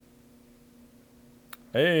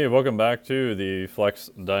Hey, welcome back to the Flex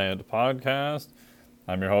Diet Podcast.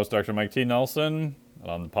 I'm your host, Dr. Mike T. Nelson.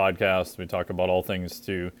 And on the podcast, we talk about all things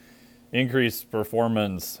to increase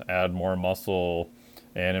performance, add more muscle,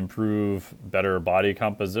 and improve better body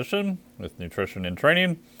composition with nutrition and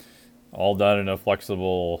training, all done in a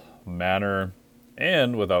flexible manner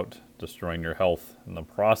and without destroying your health in the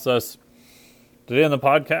process. Today on the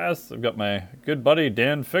podcast, I've got my good buddy,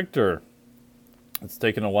 Dan Fichter. It's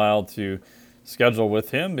taken a while to schedule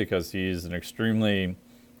with him because he's an extremely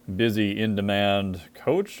busy, in-demand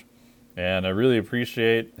coach. And I really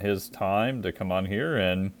appreciate his time to come on here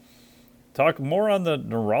and talk more on the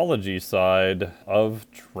neurology side of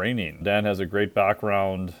training. Dan has a great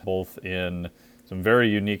background both in some very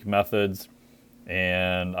unique methods,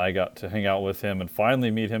 and I got to hang out with him and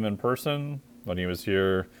finally meet him in person when he was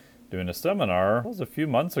here doing a seminar. It was a few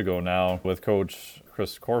months ago now with Coach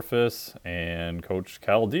Chris Korfis and Coach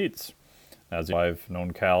Cal Dietz. As I've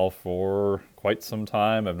known Cal for quite some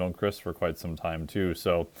time, I've known Chris for quite some time too.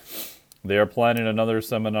 So they are planning another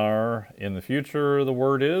seminar in the future, the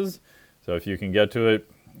word is. So if you can get to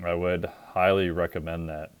it, I would highly recommend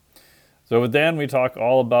that. So with Dan, we talk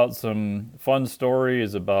all about some fun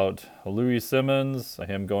stories about Louis Simmons,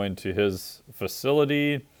 him going to his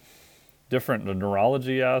facility, different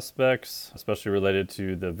neurology aspects, especially related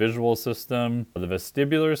to the visual system, the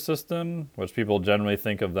vestibular system, which people generally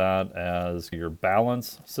think of that as your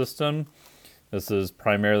balance system. This is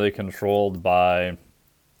primarily controlled by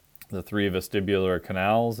the three vestibular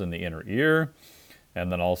canals in the inner ear, and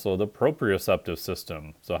then also the proprioceptive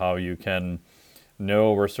system. So how you can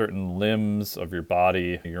know where certain limbs of your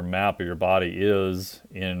body, your map of your body is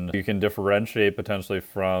in. You can differentiate potentially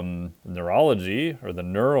from neurology or the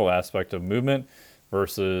neuro aspect of movement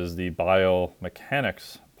versus the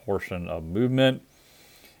biomechanics portion of movement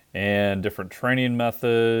and different training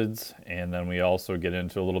methods. And then we also get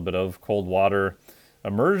into a little bit of cold water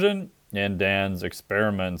immersion and Dan's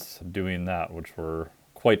experiments doing that, which were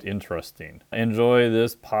quite interesting. Enjoy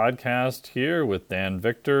this podcast here with Dan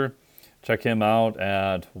Fichter. Check him out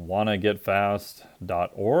at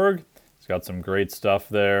WannaGetFast.org. He's got some great stuff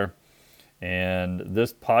there. And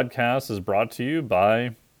this podcast is brought to you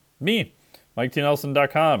by me,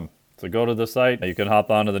 MikeTNelson.com. So go to the site. You can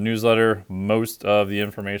hop onto the newsletter. Most of the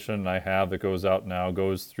information I have that goes out now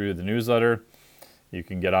goes through the newsletter. You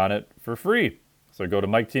can get on it for free. So go to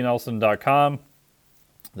MikeTNelson.com.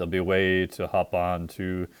 There'll be a way to hop on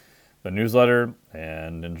to the newsletter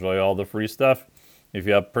and enjoy all the free stuff. If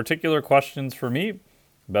you have particular questions for me, the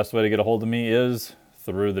best way to get a hold of me is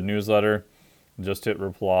through the newsletter. Just hit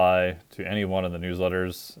reply to any one of the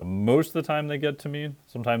newsletters. Most of the time they get to me.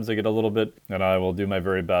 Sometimes they get a little bit, and I will do my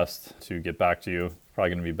very best to get back to you. It's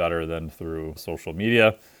probably going to be better than through social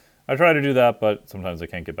media. I try to do that, but sometimes I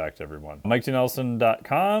can't get back to everyone.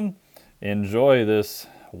 MikeTNelson.com. Enjoy this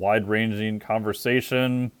wide-ranging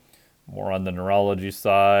conversation, more on the neurology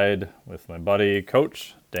side with my buddy,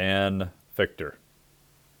 Coach Dan Fichter.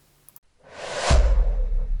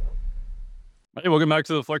 Hey, welcome back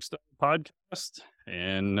to the Flex Diet Podcast,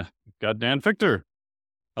 and we've got Dan Fichter.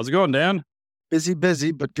 How's it going, Dan? Busy,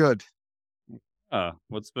 but good.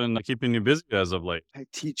 What's been keeping you busy as of late? I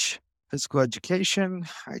teach physical education.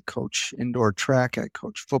 I coach indoor track. I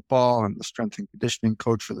coach football. I'm the strength and conditioning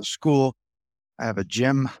coach for the school. I have a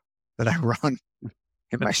gym that I run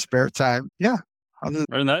in my spare time. Yeah. Other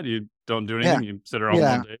than that, you don't do anything? You sit around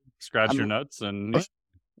all day, scratch your nuts, and...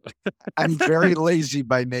 I'm very lazy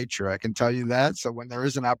by nature, I can tell you that. So when there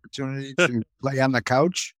is an opportunity to lay on the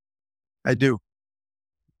couch, I do.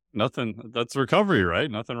 Nothing. That's recovery, right?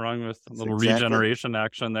 Nothing wrong with a little regeneration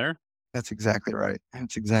action there. That's exactly right.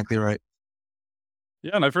 That's exactly right.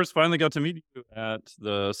 Yeah, and I first finally got to meet you at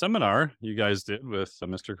the seminar you guys did with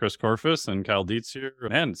Mr. Chris Korfis and Cal Dietz here.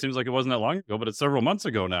 Man, it seems like it wasn't that long ago, but it's several months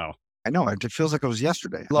ago now. I know. It feels like it was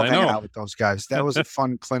yesterday. I love hanging out with those guys. That was a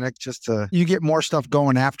fun clinic. You get more stuff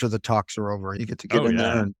going after the talks are over. You get to get in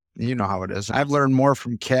there and you know how it is. I've learned more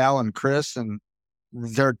from Cal and Chris, and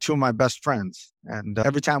they're two of my best friends. And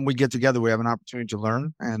every time we get together, we have an opportunity to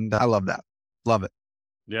learn. And I love that. Love it.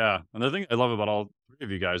 Yeah. And the thing I love about all three of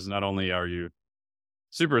you guys, not only are you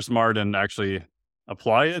super smart and actually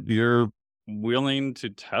apply it, you're willing to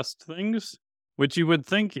test things, which you would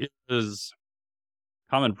think is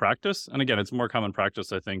common practice. And again, it's more common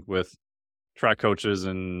practice, I think, with track coaches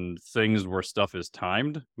and things where stuff is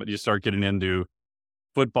timed, but you start getting into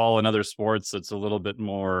football and other sports, it's a little bit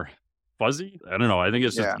more fuzzy. I don't know. I think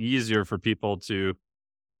it's just easier for people to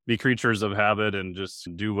be creatures of habit and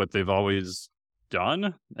just do what they've always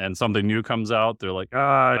done and something new comes out, they're like,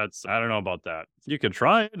 I don't know about that. You could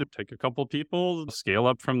try it, take a couple people, scale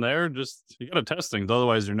up from there. You got to test things.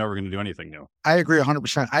 Otherwise, you're never going to do anything new. I agree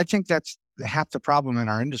 100%. I think that's half the problem in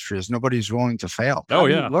our industry is nobody's willing to fail. How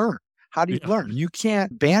do you learn? How do you learn? You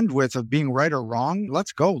can't bandwidth of being right or wrong.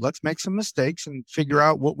 Let's go. Let's make some mistakes and figure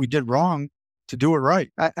out what we did wrong to do it right.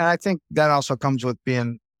 And I think that also comes with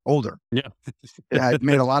being older. Yeah. I've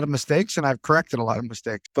made a lot of mistakes and I've corrected a lot of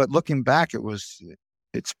mistakes. But looking back,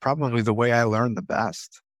 it's probably the way I learned the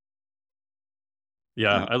best.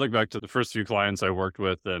 Yeah. I look back to the first few clients I worked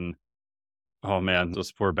with and, oh man,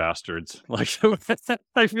 those poor bastards. Like,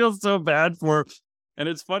 I feel so bad for. And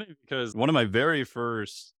it's funny because one of my very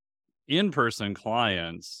first in-person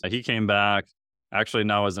clients, he came back actually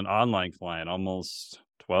now as an online client almost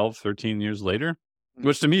 12, 13 years later,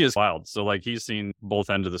 which to me is wild. So like he's seen both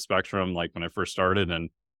ends of the spectrum, like when I first started and,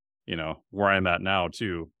 where I'm at now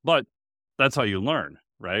too. But that's how you learn,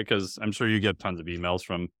 right? Because I'm sure you get tons of emails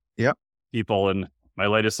from people. And my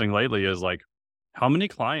latest thing lately is like, how many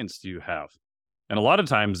clients do you have? And a lot of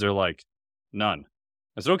times they're like, none.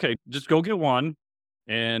 I said, okay, just go get one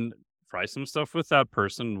and try some stuff with that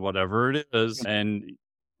person, whatever it is. And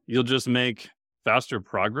you'll just make faster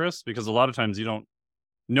progress because a lot of times you don't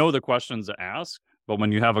know the questions to ask. But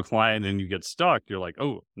when you have a client and you get stuck, you're like,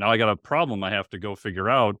 oh, now I got a problem I have to go figure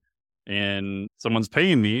out and someone's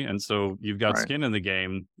paying me. And so you've got skin in the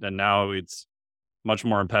game. And now it's much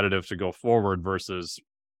more imperative to go forward versus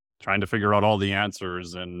trying to figure out all the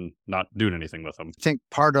answers and not doing anything with them. I think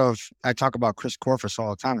I talk about Chris Corfus all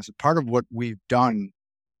the time. It's part of what we've done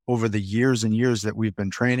over the years and years that we've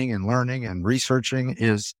been training and learning and researching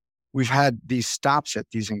is we've had these stops at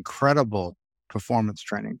these incredible performance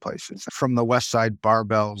training places, from the West Side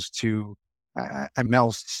Barbells to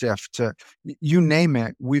Mel Siff to you name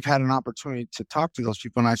it. We've had an opportunity to talk to those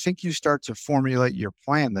people. And I think you start to formulate your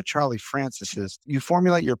plan. The Charlie Francis you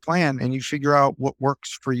formulate your plan and you figure out what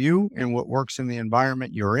works for you and what works in the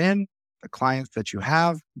environment you're in, the clients that you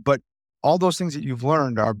have. But all those things that you've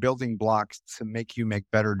learned are building blocks to make you make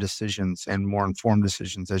better decisions and more informed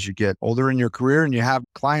decisions as you get older in your career and you have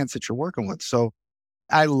clients that you're working with. So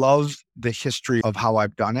I love the history of how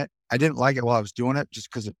I've done it. I didn't like it while I was doing it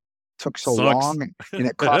just because it took so long and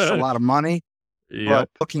it cost a lot of money. But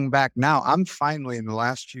looking back now, I'm finally in the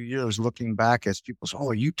last few years looking back as people say,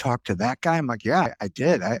 oh, you talked to that guy? I'm like, yeah, I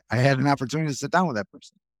did. I had an opportunity to sit down with that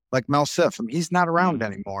person. Like Mel Siff, he's not around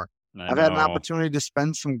anymore. I've had an opportunity to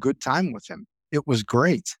spend some good time with him. It was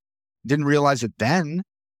great. Didn't realize it then,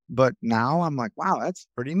 but now I'm like, wow, that's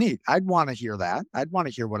pretty neat. I'd want to hear that. I'd want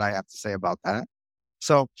to hear what I have to say about that.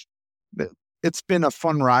 So it's been a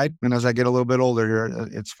fun ride. And as I get a little bit older here,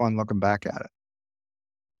 it's fun looking back at it.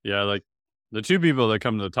 Yeah. Like the two people that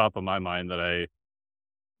come to the top of my mind that I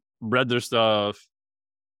read their stuff,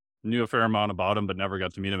 knew a fair amount about them, but never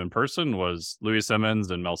got to meet them in person was Louis Simmons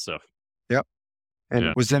and Mel Siff. Yep.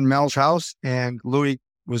 And was in Mel's house and Louis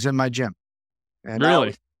was in my gym. And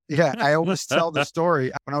really? I always tell the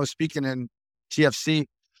story. When I was speaking in TFC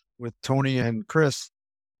with Tony and Chris,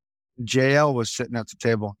 JL was sitting at the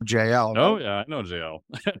table. JL. Oh, yeah, I know JL.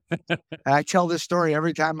 I tell this story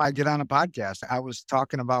every time I get on a podcast. I was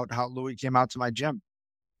talking about how Louis came out to my gym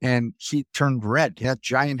and he turned red. That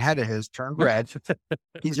giant head of his turned red.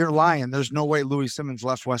 You're lying. There's no way Louis Simmons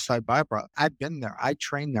left West Side Byproduct. I've been there. I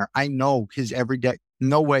trained there. I know his everyday.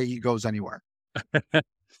 No way he goes anywhere.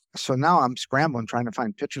 So now I'm scrambling, trying to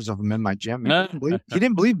find pictures of him in my gym. He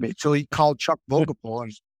didn't believe me until he called Chuck Vogel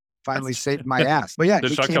and finally saved my ass. But yeah,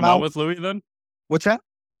 did Chuck come out with Louis then? What's that?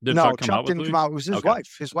 No, Chuck didn't come out. It was his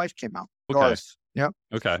wife. His wife came out. Okay. Doris. Yep.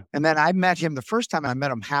 Okay. And then I met him the first time. I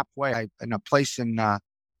met him halfway in a place in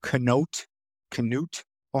Canute,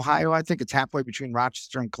 Ohio. I think it's halfway between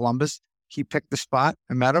Rochester and Columbus. He picked the spot.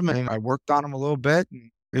 I met him and I worked on him a little bit.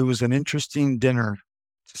 And it was an interesting dinner,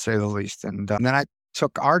 to say the least. And then I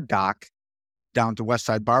took our doc down to West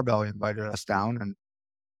Side Barbell. He invited us down and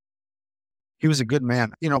he was a good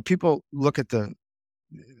man. People look at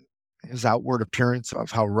his outward appearance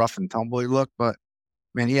of how rough and tumble he looked, but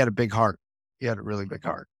man, he had a big heart. He had a really big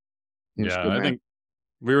heart. Yeah, I think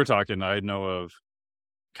we were talking, I know of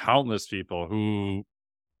countless people who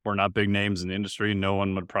were not big names in the industry. No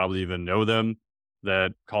one would probably even know them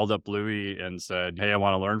that called up Louis and said, hey, I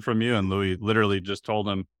want to learn from you. And Louis literally just told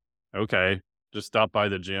them, okay, just stop by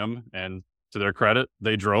the gym. And to their credit,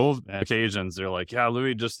 they drove. And occasions they're like, yeah,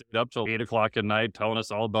 Louis just stayed up till 8:00 at night telling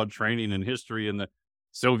us all about training and history and the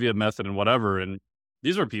Soviet method and whatever. And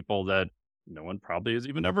these are people that no one probably has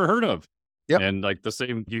even ever heard of. Yep. And like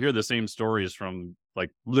you hear the same stories from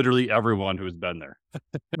like literally everyone who's been there.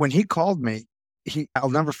 When he called me, I'll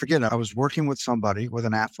never forget it. I was working with somebody, with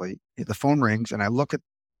an athlete. The phone rings and I look at,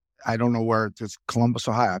 I don't know where, it's Columbus,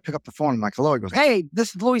 Ohio. I pick up the phone. I'm like, hello. He goes, hey,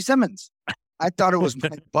 this is Louis Simmons. I thought it was my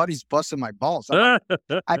buddies busting my balls.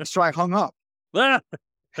 So I hung up.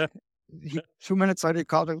 2 minutes later, he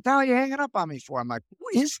called. What the hell are you hanging up on me for? I'm like,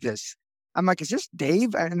 who is this? I'm like, is this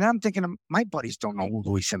Dave? And then I'm thinking, my buddies don't know who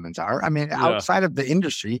Louis Simmons are. I mean, outside of the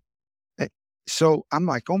industry. So I'm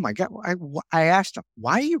like, oh my God. I asked him,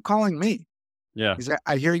 why are you calling me? Yeah. He's like,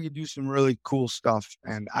 I hear you do some really cool stuff.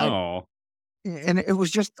 And and it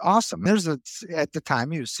was just awesome. At the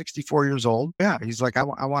time, he was 64 years old. Yeah. He's like, I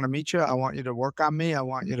want to meet you. I want you to work on me. I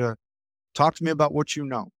want you to talk to me about what you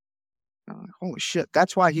know. I'm like, holy shit.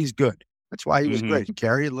 That's why he's good. That's why he was great. He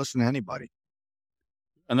carried, listen to anybody.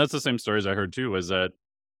 And that's the same stories I heard too, is that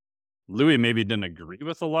Louis maybe didn't agree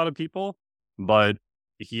with a lot of people, but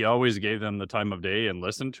he always gave them the time of day and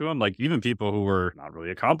listened to them. Like even people who were not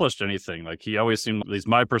really accomplished anything, like he always seemed, at least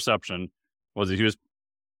my perception was that he was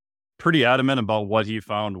pretty adamant about what he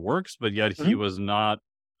found works, but yet he was not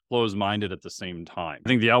closed-minded at the same time. I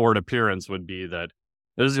think the outward appearance would be that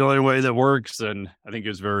this is the only way that works. And I think he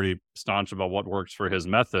was very staunch about what works for his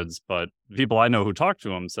methods. But people I know who talked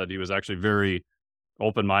to him said he was actually very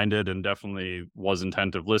open-minded and definitely was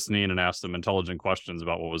attentive listening and asked them intelligent questions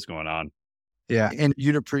about what was going on. Yeah. And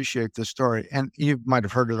you'd appreciate this story. And you might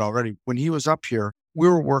have heard it already. When he was up here, we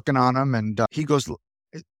were working on him and he goes,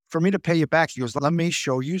 for me to pay you back, he goes, let me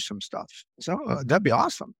show you some stuff. So that'd be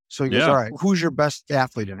awesome. So he goes, all right, who's your best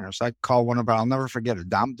athlete in here? So I call one of our, I'll never forget it.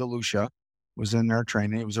 Dom DeLucia was in there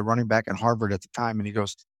training. He was a running back at Harvard at the time. And he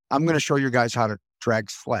goes, I'm going to show you guys how to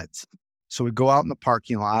drag sleds. So we go out in the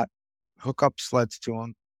parking lot, hook up sleds to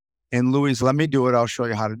him. And Louis, let me do it. I'll show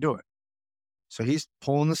you how to do it. So he's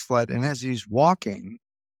pulling the sled. And as he's walking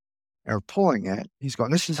or pulling it, he's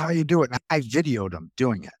going, this is how you do it. And I videoed him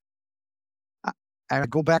doing it. I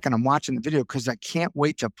go back and I'm watching the video because I can't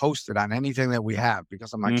wait to post it on anything that we have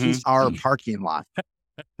because I'm like, he's our parking lot.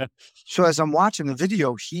 So as I'm watching the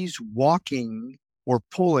video, he's walking or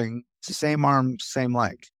pulling same arm, same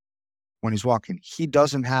leg when he's walking. He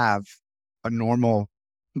doesn't have a normal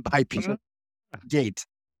bipedal gait.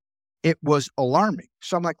 It was alarming.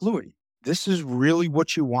 So I'm like, Louis, this is really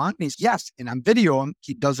what you want? And he's, yes. And I'm videoing him.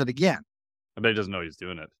 He does it again. I bet he doesn't know he's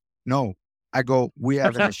doing it. No. I go, we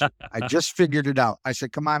have an issue. I just figured it out. I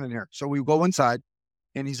said, come on in here. So we go inside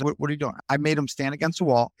and he's like, what are you doing? I made him stand against the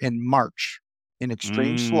wall and march in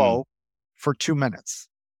extreme slow for 2 minutes.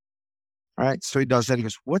 All right. So he does that. He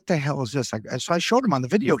goes, what the hell is this? So I showed him on the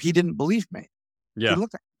video. He didn't believe me. Yeah.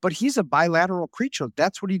 But he's a bilateral creature.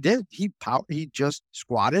 That's what he did. He just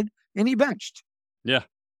squatted and he benched. Yeah.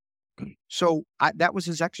 So that was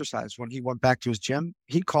his exercise. When he went back to his gym,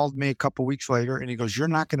 he called me a couple weeks later and he goes, you're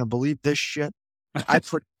not going to believe this shit. I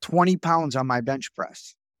put 20 pounds on my bench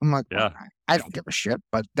press. I'm like, well, I don't give a shit,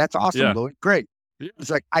 but that's awesome, Louis. Great. It's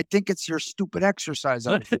like, I think it's your stupid exercise.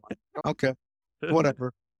 Okay,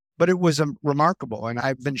 whatever. But it was remarkable. And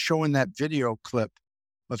I've been showing that video clip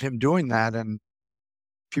of him doing that. And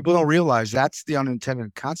people don't realize that's the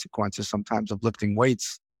unintended consequences sometimes of lifting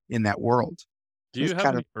weights in that world. Do you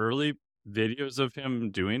have any early videos of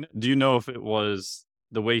him doing it? Do you know if it was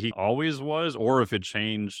the way he always was or if it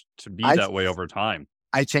changed to be that way over time?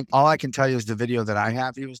 I think all I can tell you is the video that I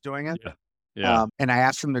have, he was doing it. Yeah. And I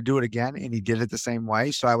asked him to do it again and he did it the same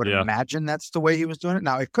way. So I would imagine that's the way he was doing it.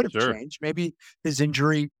 Now it could have changed. Maybe his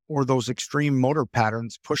injury or those extreme motor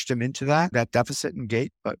patterns pushed him into that deficit in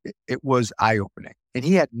gait, but it was eye-opening. And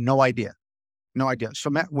he had no idea.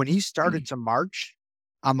 So when he started to march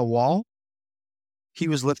on the wall, he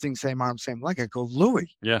was lifting same arm, same leg. I go,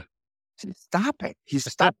 Louis. Yeah. Stop it. He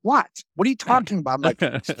said, stop what? What are you talking about? I'm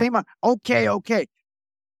like, same arm. Okay.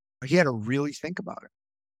 He had to really think about it.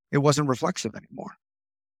 It wasn't reflexive anymore.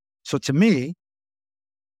 So to me,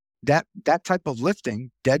 that type of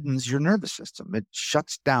lifting deadens your nervous system. It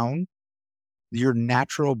shuts down your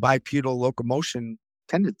natural bipedal locomotion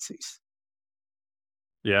tendencies.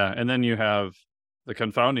 Yeah. And then you have the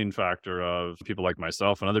confounding factor of people like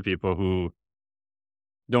myself and other people who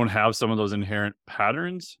don't have some of those inherent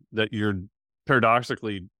patterns that you're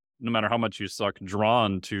paradoxically, no matter how much you suck,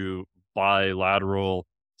 drawn to bilateral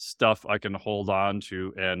stuff I can hold on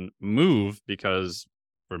to and move because,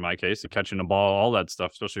 for my case, catching a ball, all that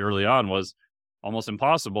stuff, especially early on, was almost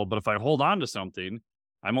impossible. But if I hold on to something,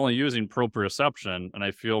 I'm only using proprioception and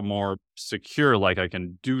I feel more secure, like I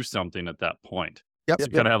can do something at that point. So you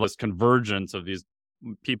kind of have this convergence of these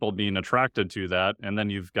people being attracted to that. And then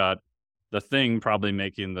you've got the thing probably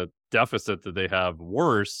making the deficit that they have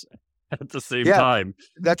worse at the same time.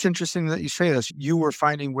 That's interesting that you say this. You were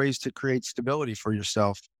finding ways to create stability for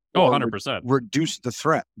yourself Oh, 100%. Reduce the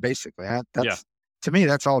threat, basically. To me,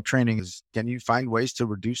 that's all training is. Can you find ways to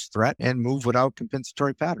reduce threat and move without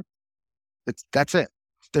compensatory pattern? That's it.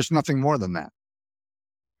 There's nothing more than that.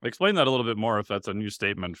 Explain that a little bit more if that's a new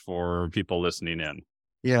statement for people listening in.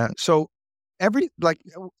 Yeah. So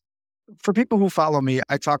for people who follow me,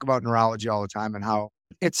 I talk about neurology all the time and how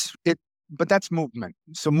but that's movement.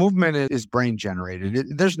 So movement is brain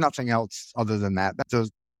generated. There's nothing else other than that.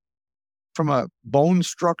 From a bone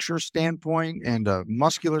structure standpoint and a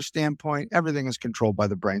muscular standpoint, everything is controlled by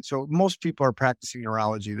the brain. So most people are practicing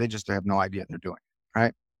neurology. They just have no idea what they're doing,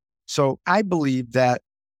 right? So I believe that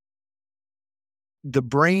the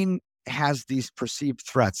brain has these perceived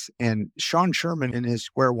threats. And Sean Sherman in his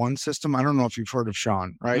Square One system, I don't know if you've heard of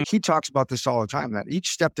Sean, right? Mm-hmm. He talks about this all the time, that each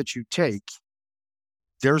step that you take,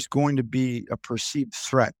 there's going to be a perceived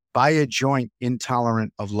threat by a joint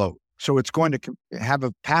intolerant of load. So it's going to have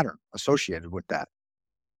a pattern associated with that.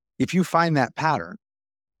 If you find that pattern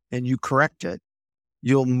and you correct it,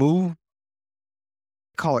 you'll move,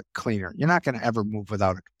 call it cleaner. You're not going to ever move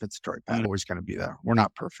without a compensatory pattern. Always going to be there. We're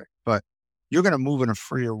not perfect, but you're going to move in a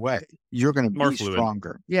freer way. You're going to be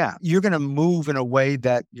stronger. Yeah. You're going to move in a way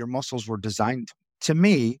that your muscles were designed to. To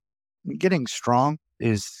me, getting strong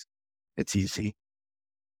it's easy.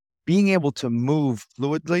 Being able to move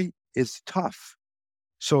fluidly is tough.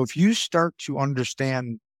 So if you start to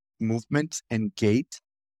understand movement and gait,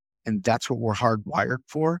 and that's what we're hardwired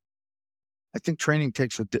for, I think training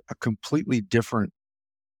takes a completely different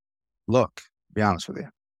look, to be honest with you.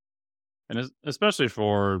 And especially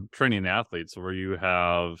for training athletes where you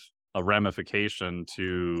have a ramification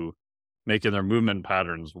to making their movement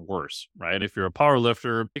patterns worse, right? If you're a power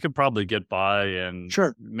lifter, you could probably get by and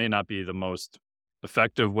may not be the most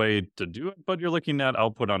effective way to do it, but you're looking at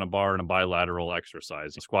output on a bar in a bilateral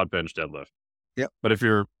exercise, a squat, bench, deadlift. Yep. But if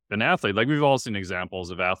you're an athlete, like we've all seen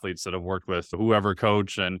examples of athletes that have worked with whoever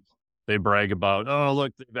coach and they brag about, oh,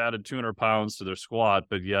 look, they've added 200 pounds to their squat,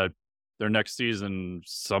 but yet their next season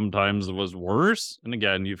sometimes was worse. And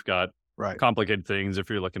again, you've got complicated things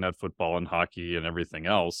if you're looking at football and hockey and everything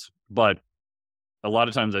else. But a lot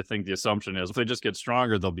of times I think the assumption is if they just get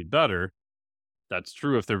stronger, they'll be better. That's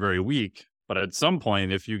true if they're very weak. But at some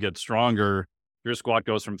point, if you get stronger, your squat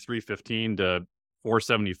goes from 315 to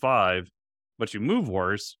 475, but you move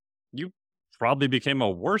worse, you probably became a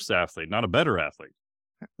worse athlete, not a better athlete.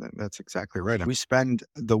 That's exactly right. We spend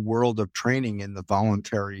the world of training in the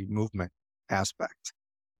voluntary movement aspect.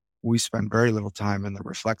 We spend very little time in the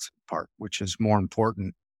reflexive part, which is more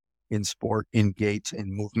important in sport, in gait,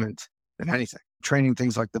 in movement than anything. Training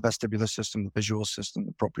things like the vestibular system, the visual system,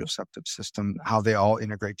 the proprioceptive system, how they all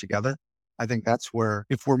integrate together. I think that's where,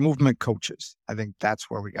 if we're movement coaches, I think that's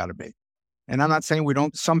where we got to be. And I'm not saying we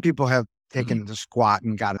don't. Some people have taken the squat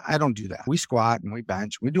and got it. I don't do that. We squat and we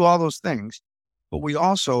bench. We do all those things, but we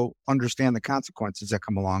also understand the consequences that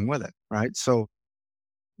come along with it, right? So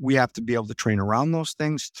we have to be able to train around those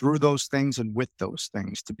things, through those things, and with those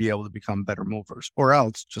things to be able to become better movers. Or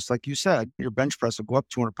else, just like you said, your bench press will go up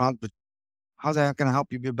 200 pounds, but how's that going to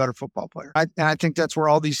help you be a better football player? And I think that's where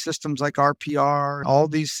all these systems like RPR, all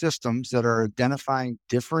these systems that are identifying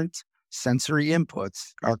different sensory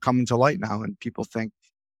inputs are coming to light now, and people think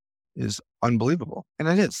is unbelievable. And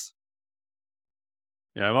it is.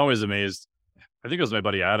 Yeah, I'm always amazed. I think it was my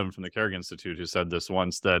buddy Adam from the Kerrigan Institute who said this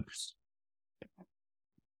once, that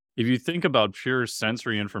if you think about pure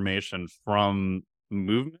sensory information from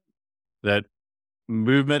movement, that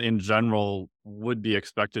movement in general would be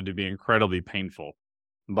expected to be incredibly painful.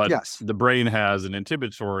 But the brain has an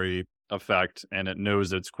inhibitory effect and it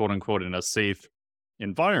knows it's quote unquote in a safe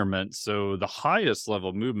environment. So the highest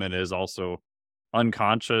level movement is also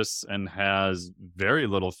unconscious and has very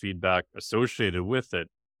little feedback associated with it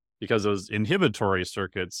because those inhibitory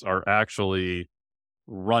circuits are actually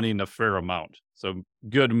running a fair amount. So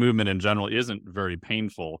good movement in general isn't very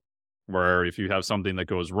painful, where if you have something that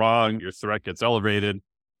goes wrong, your threat gets elevated.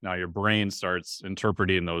 Now your brain starts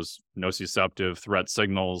interpreting those nociceptive threat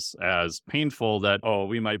signals as painful, that, oh,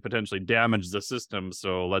 we might potentially damage the system,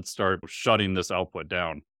 so let's start shutting this output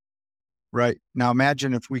down. Right. Now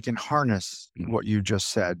imagine if we can harness what you just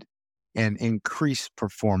said and increase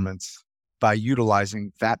performance by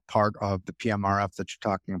utilizing that part of the PMRF that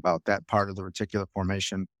you're talking about, that part of the reticular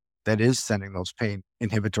formation that is sending those pain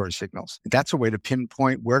inhibitory signals. That's a way to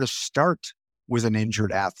pinpoint where to start with an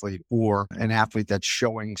injured athlete or an athlete that's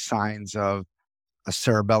showing signs of a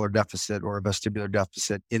cerebellar deficit or a vestibular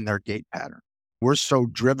deficit in their gait pattern. We're so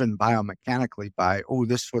driven biomechanically by, oh,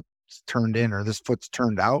 this foot's turned in or this foot's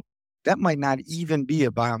turned out. That might not even be a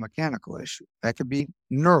biomechanical issue. That could be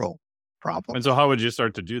neural. problems. And so how would you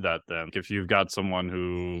start to do that then? If you've got someone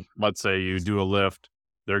who, let's say you do a lift,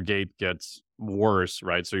 their gait gets worse,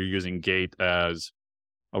 right? So you're using gait as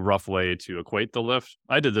a rough way to equate the lift.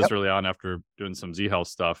 I did this early on after doing some Z Health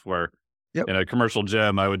stuff where in a commercial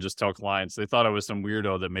gym, I would just tell clients, they thought I was some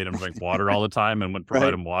weirdo that made them drink water all the time and would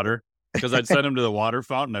provide them water. Because I'd send them to the water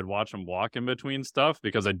fountain. I'd watch them walk in between stuff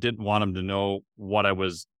because I didn't want them to know what I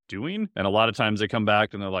was doing. And a lot of times they come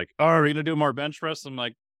back and they're like, oh, are we going to do more bench press? I'm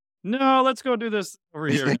like, no, let's go do this over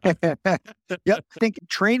here. I think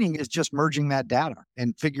training is just merging that data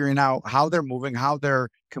and figuring out how they're moving, how they're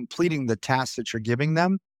completing the tasks that you're giving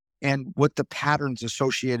them, and what the patterns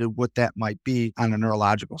associated with that might be on a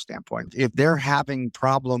neurological standpoint. If they're having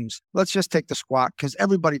problems, let's just take the squat, because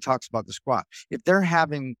everybody talks about the squat. If they're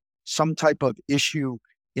having some type of issue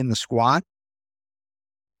in the squat,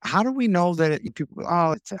 how do we know that people,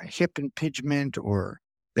 it's a hip impingement or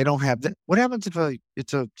they don't have that? What happens if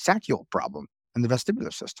it's a sacral problem in the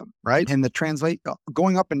vestibular system, right? And the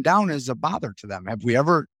going up and down is a bother to them. Have we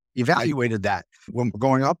ever evaluated that? When we're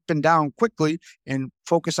going up and down quickly and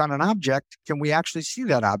focus on an object, can we actually see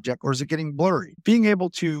that object, or is it getting blurry? Being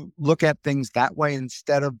able to look at things that way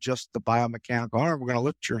instead of just the biomechanical, we're going to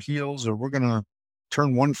lift your heels, or we're going to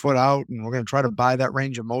turn one foot out and we're going to try to buy that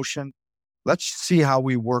range of motion. Let's see how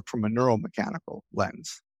we work from a neuromechanical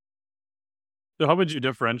lens. So how would you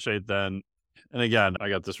differentiate then? And again, I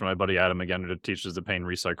got this from my buddy Adam again, who teaches the pain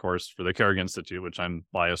reset course for the Carrick Institute, which I'm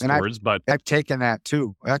biased towards. But I've taken that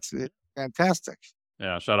too. That's fantastic.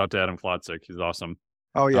 Yeah, shout out to Adam Klotzik. He's awesome.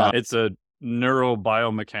 Oh, yeah. It's a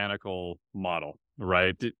neurobiomechanical model,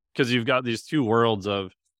 right? Because you've got these two worlds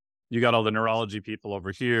of, you got all the neurology people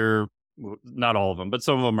over here, not all of them, but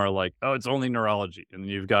some of them are like, oh, it's only neurology. And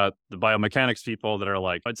you've got the biomechanics people that are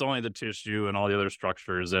like, it's only the tissue and all the other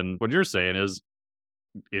structures. And what you're saying is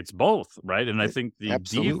it's both, right? And I think the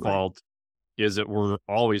default is that we're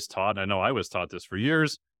always taught, I know I was taught this for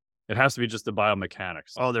years, it has to be just the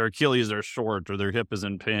biomechanics. Oh, their Achilles are short, or their hip is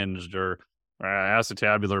impinged, or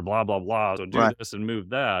acetabular, blah, blah, blah. So do this and move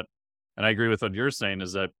that. And I agree with what you're saying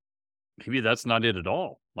is that maybe that's not it at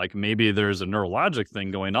all. Like maybe there's a neurologic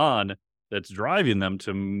thing going on that's driving them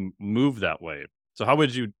to move that way. So how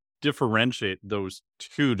would you differentiate those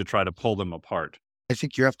two to try to pull them apart? I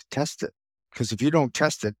think you have to test it, because if you don't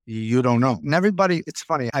test it, you don't know. And everybody, it's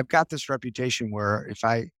funny, I've got this reputation where if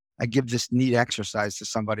I give this neat exercise to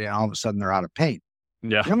somebody and all of a sudden they're out of pain.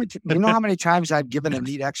 Yeah. You know how many times I've given a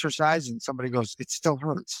neat exercise and somebody goes, it still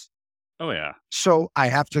hurts. Oh, yeah. So I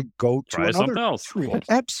have to go to another something else.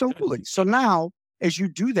 Absolutely. So now, as you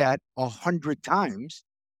do that 100 times,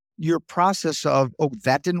 your process of,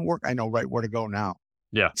 that didn't work, I know right where to go now.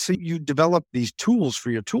 Yeah. So you develop these tools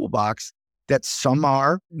for your toolbox that some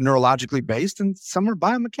are neurologically based and some are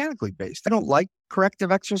biomechanically based. I don't like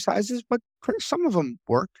corrective exercises, but some of them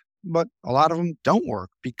work, but a lot of them don't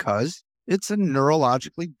work because it's a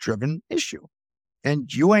neurologically driven issue.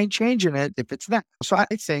 And you ain't changing it if it's that. So I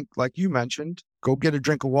think, like you mentioned, go get a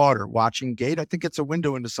drink of water, watching gait. I think it's a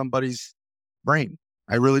window into somebody's brain.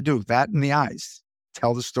 I really do. That in the eyes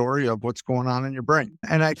tell the story of what's going on in your brain.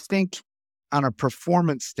 And I think on a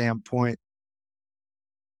performance standpoint,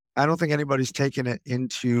 I don't think anybody's taken it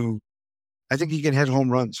into, I think you can hit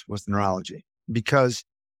home runs with neurology because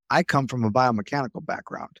I come from a biomechanical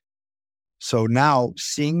background. So now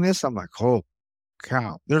seeing this, I'm like, oh,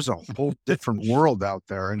 cow, there's a whole different world out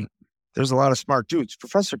there. And there's a lot of smart dudes.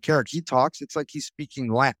 Professor Carrick, he talks, it's like he's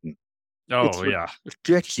speaking Latin. Oh, yeah.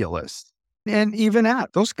 Ridiculous. And even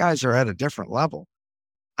those guys are at a different level.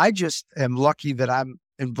 I just am lucky that I'm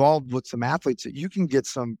involved with some athletes that you can get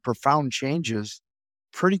some profound changes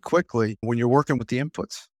pretty quickly when you're working with the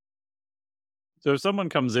inputs. So if someone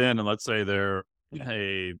comes in and let's say they're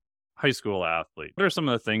a high school athlete, what are some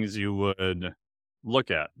of the things you would look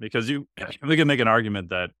at? Because we can make an argument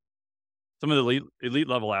that some of the elite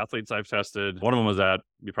level athletes I've tested, one of them was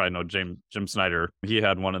you probably know Jim Snyder. He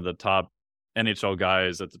had one of the top NHL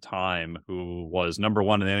guys at the time who was number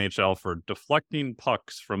one in the NHL for deflecting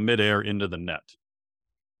pucks from midair into the net.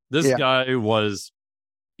 This guy was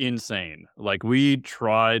insane. Like we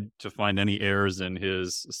tried to find any errors in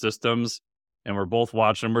his systems and we're both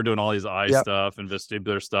watching, we're doing all these eye stuff and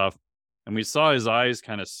vestibular stuff. And we saw his eyes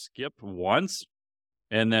kind of skip once.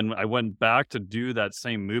 And then I went back to do that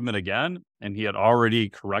same movement again, and he had already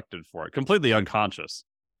corrected for it, completely unconscious.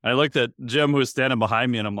 And I looked at Jim, who was standing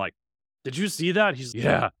behind me, and I'm like, did you see that? He's like,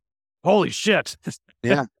 yeah. Holy shit.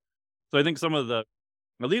 Yeah. So I think some of the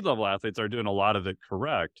elite level athletes are doing a lot of it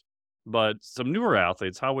correct. But some newer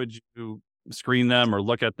athletes, how would you screen them or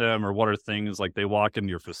look at them? Or what are things like they walk into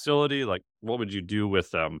your facility? Like, what would you do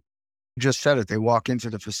with them just said it. They walk into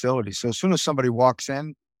the facility. So as soon as somebody walks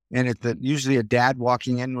in, and it's usually a dad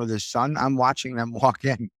walking in with his son, I'm watching them walk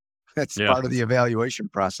in. That's part of the evaluation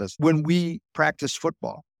process. When we practice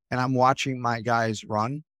football and I'm watching my guys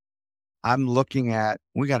run, I'm looking at,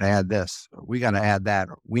 we got to add this, or we got to add that,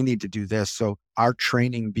 or we need to do this. So our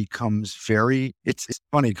training becomes it's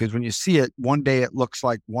funny because when you see it, one day it looks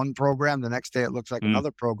like one program, the next day it looks like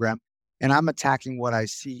another program. And I'm attacking what I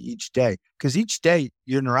see each day, because each day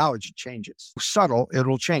your neurology changes. Subtle,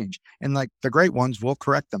 it'll change. And like the great ones will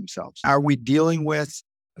correct themselves. Are we dealing with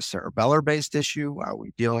a cerebellar-based issue? Are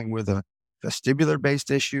we dealing with a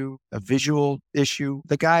vestibular-based issue, a visual issue?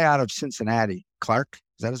 The guy out of Cincinnati, Clark,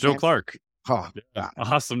 is that his name? Joe Clark. Oh, yeah.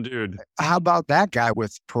 Awesome dude. How about that guy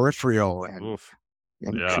with peripheral and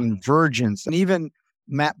convergence? And even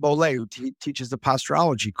Matt Bollet, who teaches the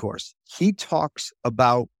posturology course, he talks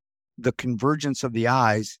about the convergence of the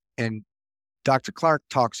eyes, and Dr. Clark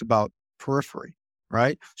talks about periphery,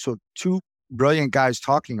 right? So two brilliant guys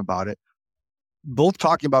talking about it, both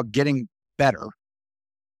talking about getting better.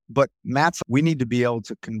 But we need to be able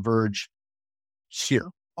to converge here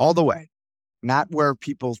all the way, not where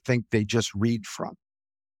people think they just read from.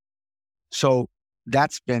 So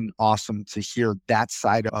that's been awesome to hear that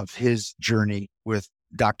side of his journey with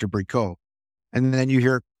Dr. Bricot. And then you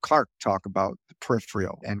hear Clark talk about the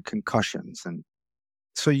peripheral and concussions. And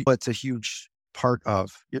so it's a huge part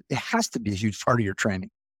of, it has to be a huge part of your training.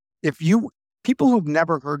 People who've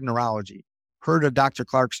never heard neurology, heard a Dr.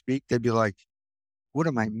 Clark speak, they'd be like, what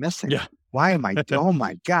am I missing? Yeah. Why am I, oh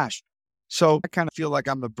my gosh. So I kind of feel like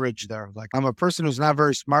I'm a bridge there. Like I'm a person who's not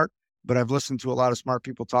very smart, but I've listened to a lot of smart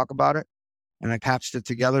people talk about it, and I patched it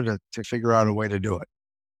together to figure out a way to do it.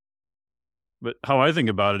 But how I think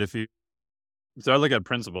about it, so I look at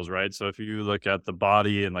principles, right? So if you look at the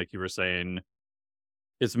body, and like you were saying,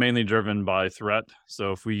 it's mainly driven by threat.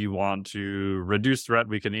 So if we want to reduce threat,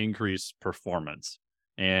 we can increase performance.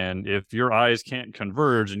 And if your eyes can't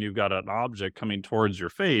converge and you've got an object coming towards your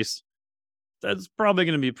face, that's probably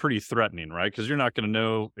going to be pretty threatening, right? Because you're not going to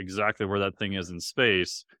know exactly where that thing is in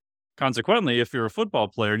space. Consequently, if you're a football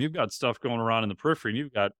player and you've got stuff going around in the periphery and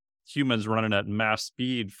you've got humans running at mass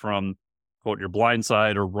speed from, quote, your blind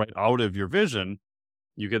side or right out of your vision,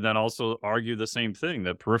 you can then also argue the same thing,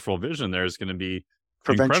 that peripheral vision there is going to be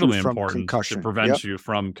incredibly important to prevent you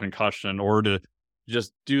from concussion, or to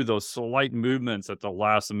just do those slight movements at the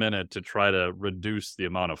last minute to try to reduce the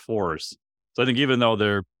amount of force. So I think even though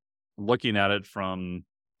they're looking at it from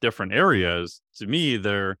different areas, to me,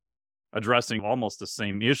 they're addressing almost the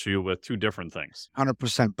same issue with two different things.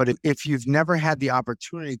 100%. But if you've never had the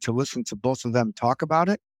opportunity to listen to both of them talk about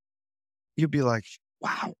it, you'd be like,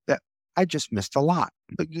 wow, I just missed a lot.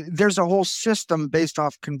 There's a whole system based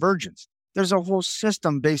off convergence. There's a whole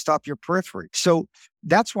system based off your periphery. So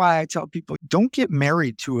that's why I tell people, don't get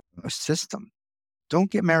married to a system. Don't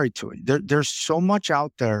get married to it. There's so much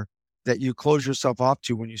out there that you close yourself off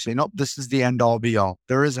to when you say, nope, this is the end all be all.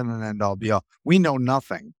 There isn't an end all be all. We know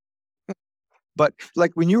nothing. But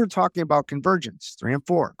like when you were talking about convergence, 3 and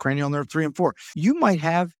 4, cranial nerve 3 and 4, you might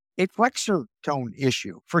have a flexor tone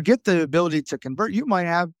issue. Forget the ability to convert. You might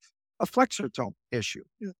have a flexor tone issue.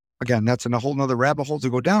 Yeah. Again, that's in a whole nother rabbit hole to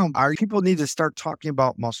go down. Our people need to start talking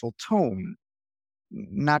about muscle tone,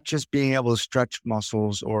 not just being able to stretch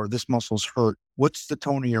muscles or this muscle's hurt. What's the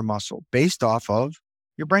tone of your muscle based off of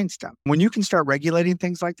your brainstem? When you can start regulating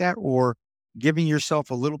things like that, or giving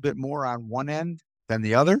yourself a little bit more on one end than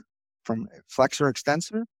the other from flexor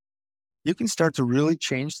extensor, you can start to really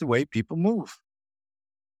change the way people move.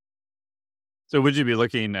 So would you be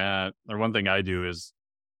looking at, or one thing I do is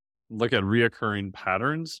look at reoccurring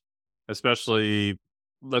patterns, especially,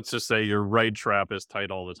 let's just say your right trap is tight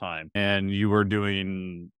all the time and you were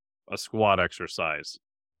doing a squat exercise.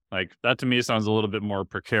 Like that to me sounds a little bit more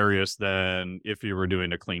precarious than if you were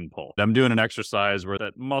doing a clean pull. I'm doing an exercise where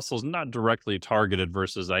that muscle's not directly targeted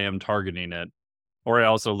versus I am targeting it. Or I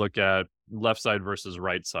also look at left side versus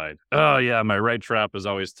right side. Oh yeah, my right trap is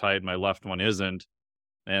always tight, my left one isn't.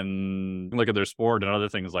 And look at their sport and other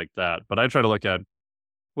things like that. But I try to look at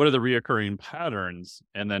what are the reoccurring patterns,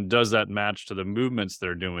 and then does that match to the movements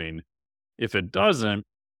they're doing? If it doesn't,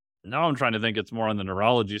 now I'm trying to think it's more on the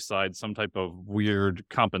neurology side, some type of weird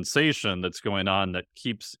compensation that's going on that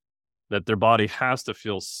keeps that their body has to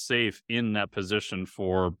feel safe in that position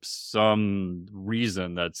for some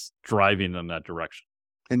reason that's driving them that direction.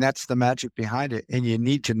 And that's the magic behind it. And you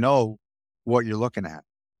need to know what you're looking at,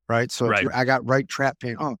 right? So right. I got right trap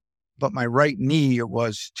pain. Oh, but my right knee, it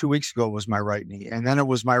was 2 weeks ago was my right knee. And then it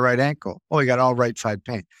was my right ankle. Oh, you got all right side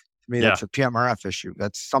pain. To me, that's a PMRF issue.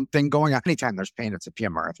 That's something going on. Anytime there's pain, it's a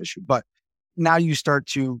PMRF issue. But now you start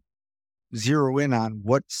to zero in on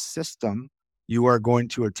what system you are going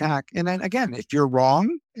to attack. And then again, if you're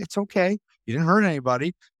wrong, it's okay. You didn't hurt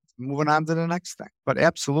anybody. Moving on to the next thing. But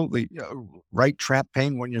absolutely, right trap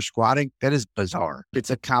pain when you're squatting, that is bizarre.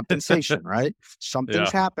 It's a compensation, right?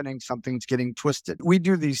 Something's happening, something's getting twisted. We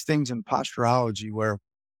do these things in posturology where,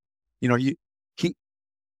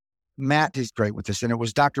 Matt is great with this, and it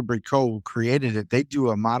was Dr. Bricot who created it. They do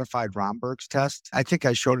a modified Romberg's test. I think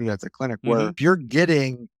I showed it at the clinic where if you're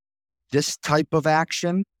getting this type of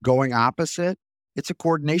action going opposite, it's a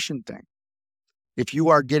coordination thing. If you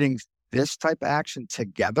are getting this type of action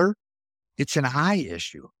together, it's an eye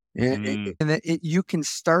issue. And you can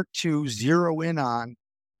start to zero in on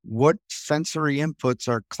what sensory inputs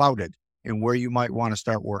are clouded and where you might want to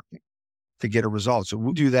start working to get a result. So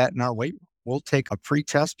we'll do that in our weight room. We'll take a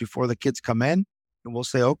pre-test before the kids come in and we'll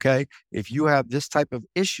say, okay, if you have this type of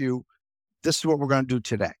issue, this is what we're going to do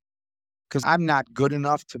today. Because I'm not good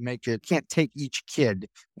enough to make it, can't take each kid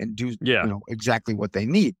and do exactly what they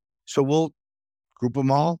need. So we'll group them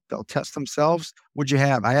all. They'll test themselves. What'd you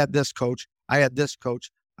have? I had this, coach. I had this, coach.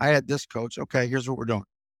 I had this, coach. Okay, here's what we're doing.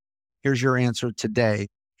 Here's your answer today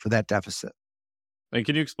for that deficit. And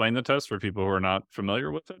can you explain the test for people who are not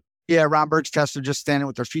familiar with it? Yeah, Romberg's test are just standing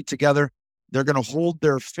with their feet together. They're going to hold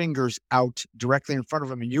their fingers out directly in front of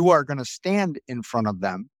them, and you are going to stand in front of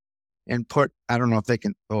them and put, I don't know if they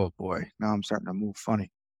can, oh boy, now I'm starting to move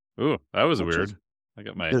funny. Ooh, that was weird. I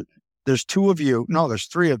got my... There's two of you. No, there's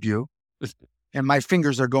three of you. And my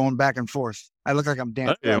fingers are going back and forth. I look like I'm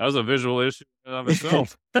dancing. That was a visual issue of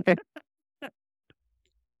itself.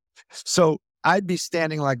 So I'd be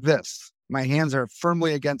standing like this. My hands are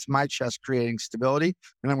firmly against my chest, creating stability.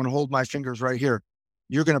 And I'm going to hold my fingers right here.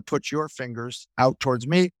 You're going to put your fingers out towards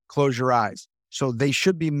me. Close your eyes. So they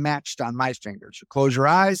should be matched on my fingers. So close your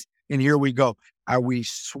eyes. And here we go. Are we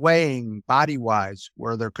swaying body-wise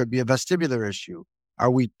where there could be a vestibular issue?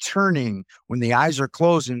 Are we turning when the eyes are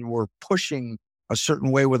closed and we're pushing a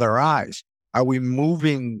certain way with our eyes? Are we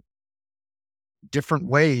moving different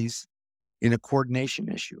ways in a coordination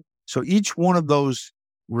issue? So each one of those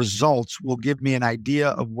results will give me an idea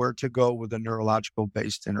of where to go with a neurological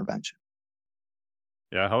based intervention.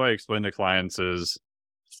 Yeah, how I explain to clients is,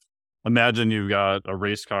 imagine you've got a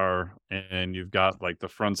race car and you've got like the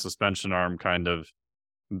front suspension arm kind of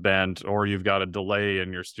bent, or you've got a delay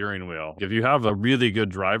in your steering wheel. If you have a really good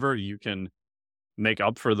driver, you can make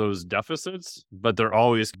up for those deficits, but they're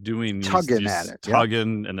always doing these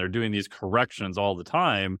tugging, and they're doing these corrections all the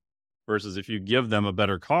time. Versus if you give them a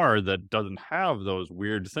better car that doesn't have those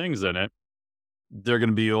weird things in it, they're going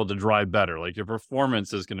to be able to drive better. Like your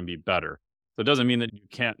performance is going to be better. So it doesn't mean that you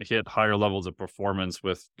can't hit higher levels of performance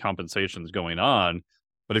with compensations going on.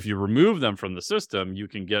 But if you remove them from the system, you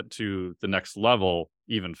can get to the next level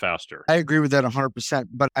even faster. I agree with that 100%.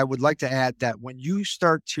 But I would like to add that when you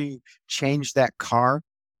start to change that car,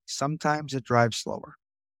 sometimes it drives slower.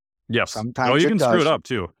 Yes. Sometimes you can screw it up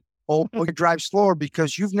too. Oh, it drives slower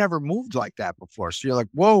because you've never moved like that before. So you're like,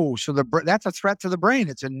 whoa. So that's a threat to the brain.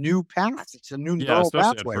 It's a new path. It's a new neural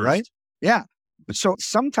pathway, right? Yeah. So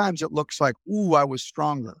sometimes it looks like, ooh, I was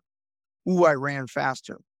stronger. Ooh, I ran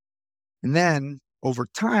faster. And then over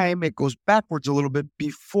time, it goes backwards a little bit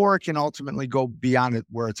before it can ultimately go beyond it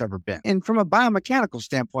where it's ever been. And from a biomechanical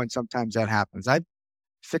standpoint, sometimes that happens. I've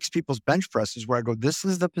fixed people's bench presses where I go, this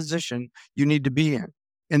is the position you need to be in.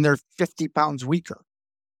 And they're 50 pounds weaker.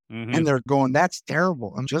 Mm-hmm. And they're going, that's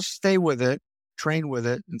terrible. And just stay with it, train with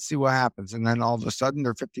it, and see what happens. And then all of a sudden,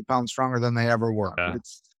 they're 50 pounds stronger than they ever were. Yeah.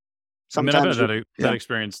 I've had that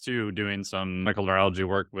experience too, doing some medical neurology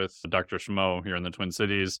work with Dr. Schmo here in the Twin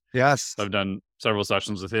Cities. Yes. So I've done several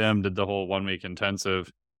sessions with him, did the whole 1 week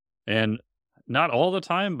intensive. And not all the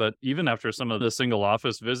time, but even after some of the single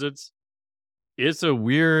office visits, it's a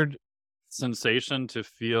weird sensation to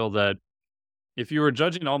feel that if you were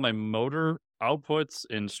judging all my motor outputs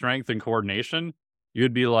in strength and coordination,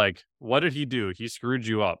 you'd be like, what did he do? He screwed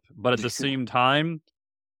you up. But at the same time,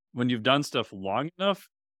 when you've done stuff long enough,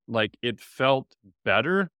 like it felt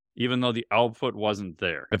better, even though the output wasn't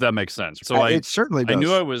there, if that makes sense. So it certainly does. I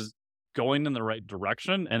knew I was going in the right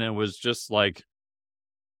direction, and it was just like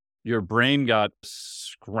your brain got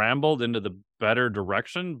scrambled into the better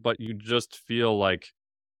direction, but you just feel like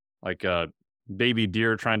a baby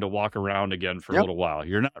deer trying to walk around again for a little while.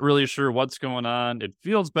 You're not really sure what's going on. It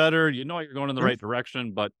feels better. You know you're going in the right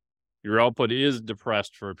direction, but your output is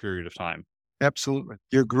depressed for a period of time. Absolutely.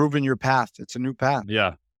 You're grooving your path. It's a new path.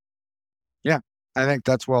 Yeah. Yeah. I think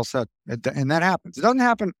that's well said. And that happens. It doesn't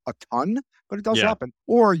happen a ton, but it does happen.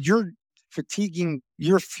 Or you're fatiguing,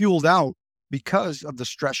 you're fueled out because of the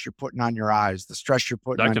stress you're putting on your eyes, the stress you're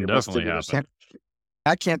putting on your vestibular. That can definitely happen.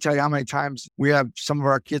 I can't tell you how many times we have some of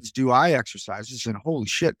our kids do eye exercises and holy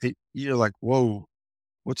shit, you're like, whoa,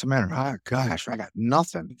 what's the matter? Oh, gosh, I got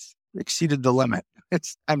nothing. It's exceeded the limit.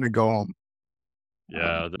 It's time to go home.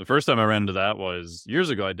 Yeah, the first time I ran into that was years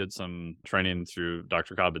ago. I did some training through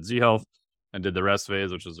Dr. Cobb at Z Health and did the rest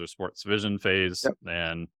phase, which is their sports vision phase. Yep.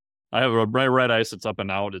 And I have my right eye sits up and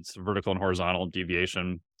out. It's vertical and horizontal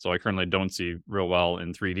deviation. So I currently don't see real well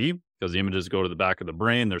in 3D because the images go to the back of the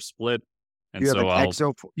brain. They're split. And you have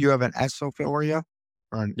so you have an esophagia?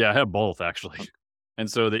 Yeah, I have both actually. And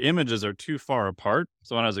so the images are too far apart.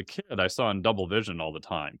 So when I was a kid, I saw in double vision all the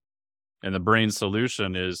time. And the brain's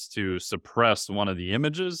solution is to suppress one of the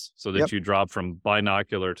images so that you drop from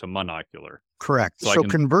binocular to monocular. Correct. So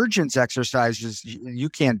convergence exercises you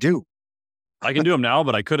can't do. I can do them now,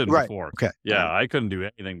 but I couldn't before. Okay. Yeah, I couldn't do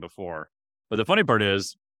anything before. But the funny part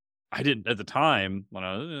is, I didn't at the time, when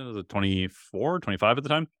I was 24, 25 at the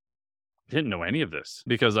time, I didn't know any of this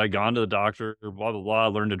because I'd gone to the doctor, blah, blah, blah,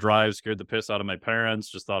 learned to drive, scared the piss out of my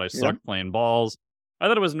parents, just thought I sucked playing balls. I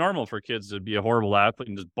thought it was normal for kids to be a horrible athlete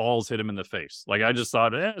and just balls hit them in the face. Like I just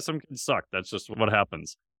thought, some kids suck. That's just what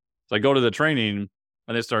happens. So I go to the training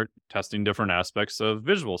and they start testing different aspects of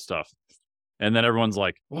visual stuff. And then everyone's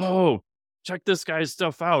like, whoa, check this guy's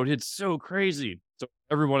stuff out. It's so crazy. So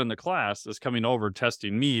everyone in the class is coming over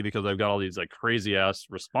testing me because I've got all these like crazy ass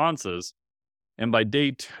responses. And by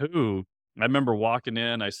day 2, I remember walking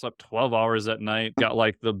in, I slept 12 hours that night, got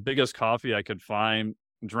like the biggest coffee I could find,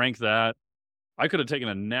 drank that. I could have taken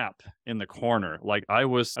a nap in the corner. Like I don't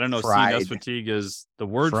know, CNS fatigue is the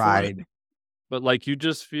word for it. But like you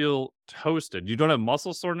just feel toasted. You don't have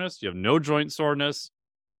muscle soreness. You have no joint soreness.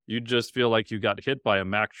 You just feel like you got hit by a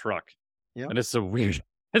Mack truck. Yep. And it's a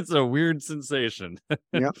weird sensation.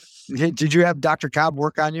 Yep. Did you have Dr. Cobb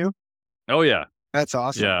work on you? Oh, yeah. That's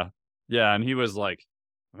awesome. Yeah. Yeah. And he was like,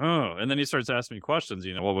 oh, and then he starts asking me questions,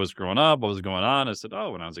 what was growing up, what was going on. I said,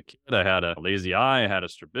 when I was a kid, I had a lazy eye, I had a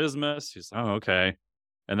strabismus. He's, oh, okay.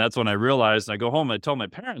 And that's when I realized, I go home, I tell my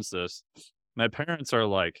parents this. My parents are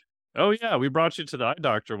like, oh yeah, we brought you to the eye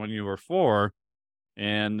doctor when you were 4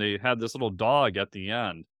 and they had this little dog at the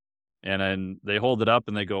end. And then they hold it up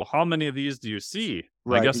and they go, how many of these do you see?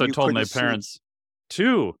 Right. I guess I told my parents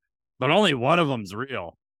 2, but only one of them's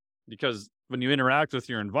real because when you interact with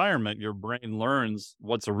your environment, your brain learns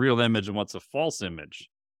what's a real image and what's a false image.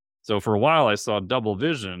 So for a while, I saw double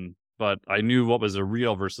vision, but I knew what was a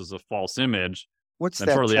real versus a false image. What's and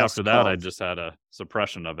that shortly test after called? That, I just had a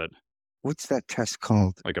suppression of it. What's that test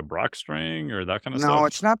called? Like a Brock string or that kind of stuff? No,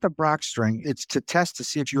 it's not the Brock string. It's to test to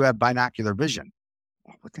see if you have binocular vision.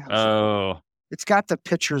 What the hell is it? It's got the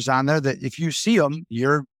pictures on there that if you see them,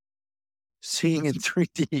 you're seeing in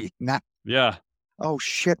 3D. Yeah. Oh,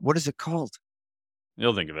 shit. What is it called?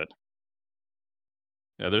 You'll think of it.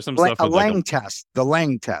 Yeah, there's some stuff. A Lang test. The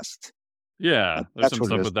Lang test. Yeah, there's some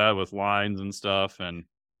stuff with that, with lines and stuff. And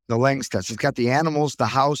the Lang's test. It's got the animals, the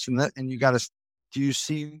house, and you got to, do you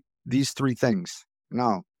see these 3 things?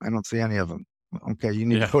 No, I don't see any of them. Okay, you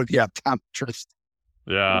need to go to the optometrist.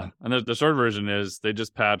 Yeah, and the short version is they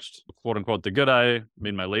just patched, quote unquote, the good eye,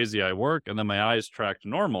 made my lazy eye work, and then my eyes tracked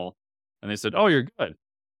normal. And they said, oh, you're good.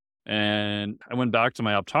 And I went back to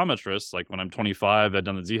my optometrist, like when I'm 25, I'd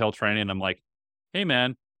done the Z Health training. And I'm like, hey,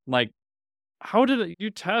 man, like, how did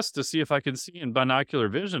you test to see if I can see in binocular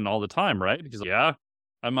vision all the time, right? He's like, yeah.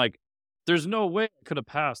 I'm like, there's no way I could have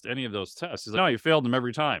passed any of those tests. He's like, no, you failed them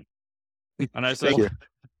every time. And I said,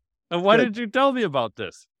 and why did you tell me about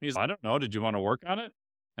this? He's like, I don't know. Did you want to work on it?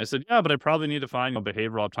 I said, yeah, but I probably need to find a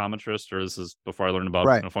behavioral optometrist, or this is before I learned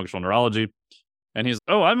about functional neurology. And he's,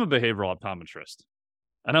 oh, I'm a behavioral optometrist.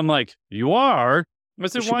 And I'm like, you are? I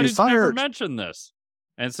said, why did you never mention this?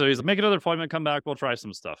 And so he's like, make another appointment, come back, we'll try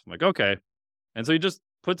some stuff. I'm like, okay. And so he just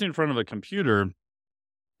puts you in front of a computer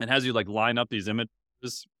and has you like line up these images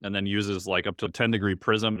and then uses like up to a 10-degree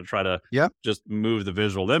prism to try to just move the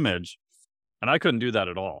visual image. And I couldn't do that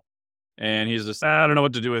at all. And he's just, I don't know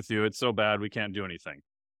what to do with you. It's so bad, we can't do anything.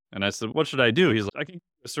 And I said, what should I do? He's like, I can give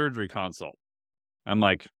you a surgery consult. I'm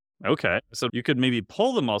like, okay. So you could maybe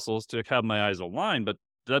pull the muscles to have my eyes aligned, but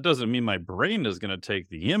that doesn't mean my brain is going to take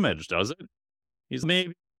the image, does it? He's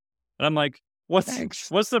maybe. And I'm like, what's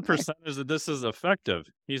the percentage that this is effective?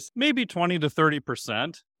 He's maybe 20 to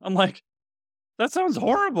 30%. I'm like, that sounds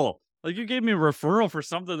horrible. Like you gave me a referral for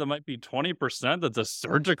something that might be 20% that's a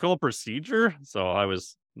surgical procedure. So I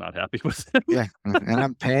was not happy with it. Yeah. And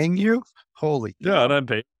I'm paying you? Holy cow. Yeah, and I'm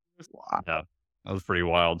paying. Wow. Yeah, that was pretty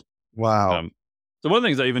wild. Wow. So one of the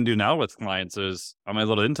things I even do now with clients is on my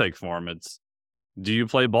little intake form, it's, do you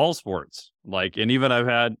play ball sports? Like, and even I've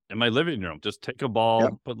had in my living room, just take a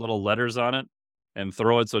ball, put little letters on it and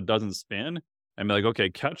throw it so it doesn't spin. and be like, okay,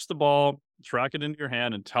 catch the ball, track it into your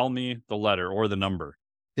hand, and tell me the letter or the number.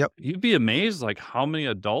 Yep. You'd be amazed like how many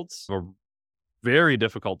adults have a very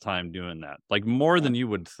difficult time doing that, like more than you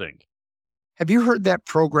would think. Have you heard that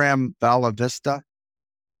program, Bella Vista?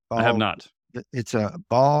 I have not. It's a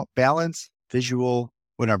ball balance, visual,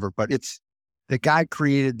 whatever, but the guy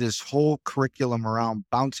created this whole curriculum around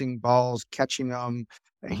bouncing balls, catching them,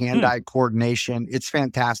 hand-eye coordination. It's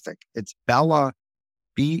fantastic. It's Bella,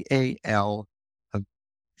 BALVIS,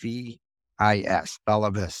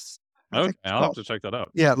 Bella Vista. Okay, I'll have to check that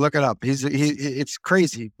out. Yeah, look it up. It's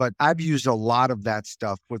crazy, but I've used a lot of that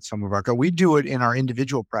stuff with some of our. We do it in our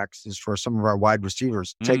individual practices for some of our wide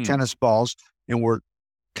receivers. Take tennis balls, and we're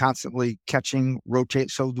constantly catching,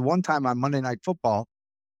 rotate. So the one time on Monday Night Football,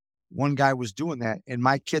 one guy was doing that, and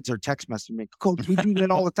my kids are text messaging me, "Coach, we do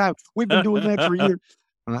that all the time. We've been doing that for years."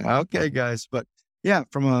 I'm like, "Okay, guys," but yeah,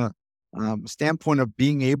 from a standpoint of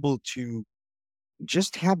being able to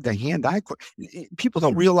just have the hand-eye, people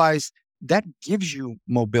don't realize that gives you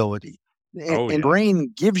mobility, and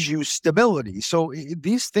brain gives you stability. So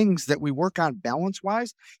these things that we work on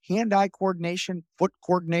balance-wise, hand-eye coordination, foot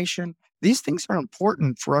coordination, these things are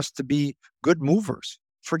important for us to be good movers.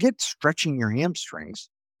 Forget stretching your hamstrings.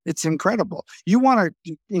 It's incredible. You want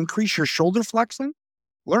to increase your shoulder flexing?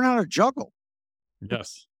 Learn how to juggle.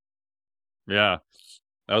 Yes. Yeah.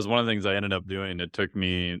 That was one of the things I ended up doing. It took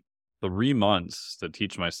me 3 months to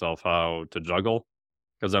teach myself how to juggle,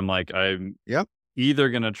 because I'm like, I'm either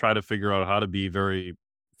going to try to figure out how to be very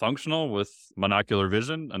functional with monocular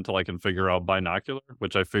vision until I can figure out binocular,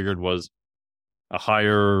 which I figured was a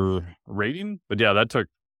higher rating. But yeah, that took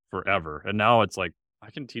forever. And now it's like, I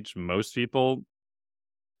can teach most people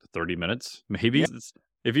 30 minutes, maybe. Yeah.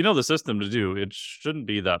 If you know the system to do, it shouldn't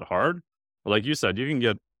be that hard. But like you said, you can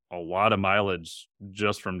get a lot of mileage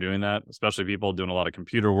just from doing that, especially people doing a lot of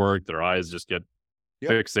computer work. Their eyes just get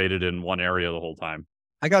fixated in one area the whole time.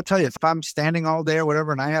 I got to tell you, if I'm standing all day or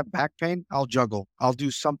whatever and I have back pain, I'll juggle. I'll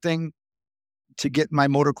do something to get my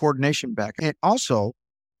motor coordination back. And also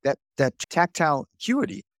that tactile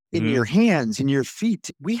acuity in your hands, in your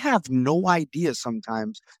feet. We have no idea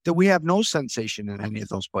sometimes that we have no sensation in any of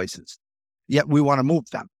those places, yet we want to move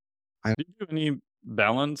them. Do you do any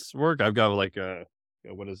balance work? I've got like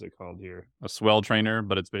what is it called here? A swell trainer,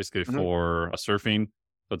 but it's basically for a surfing.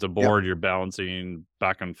 So it's a board you're balancing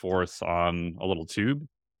back and forth on a little tube.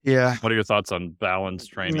 Yeah. What are your thoughts on balance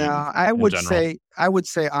training? No, I would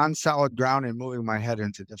say on solid ground and moving my head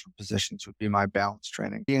into different positions would be my balance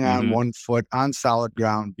training. Being on one foot on solid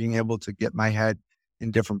ground, being able to get my head in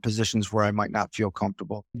different positions where I might not feel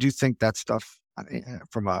comfortable. I do think that stuff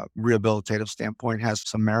from a rehabilitative standpoint has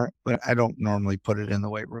some merit, but I don't normally put it in the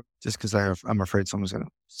weight room just because I'm afraid someone's going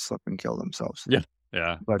to slip and kill themselves. Yeah.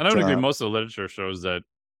 Yeah. But, and I would agree. Most of the literature shows that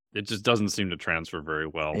it just doesn't seem to transfer very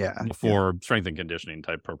well for strength and conditioning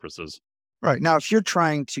type purposes. Right. Now, if you're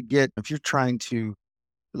trying to,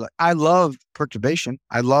 I love perturbation.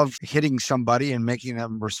 I love hitting somebody and making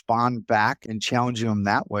them respond back and challenging them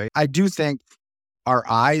that way. I do think our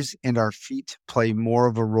eyes and our feet play more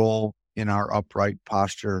of a role in our upright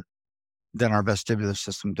posture than our vestibular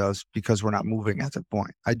system does because we're not moving at that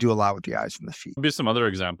point. I do a lot with the eyes and the feet. Maybe some other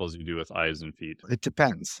examples you do with eyes and feet. It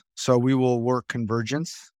depends. So we will work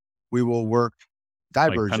convergence. We will work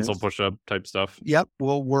divergence. Like pencil push-up type stuff. Yep.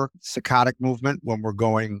 We'll work saccadic movement when we're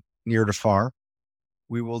going near to far.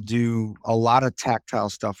 We will do a lot of tactile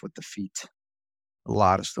stuff with the feet. A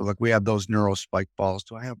lot of stuff. Like we have those neuro spike balls.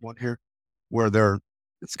 Do I have one here? Where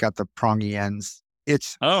it's got the prongy ends.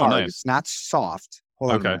 It's hard. Nice. It's not soft.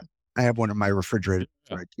 Hold on a minute. I have one in my refrigerator.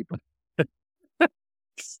 So I keep it.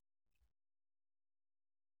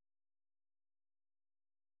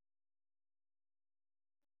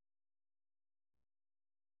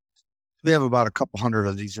 We have about a couple hundred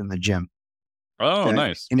of these in the gym. Oh,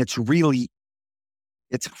 nice. And it's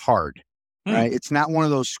hard, right? It's not one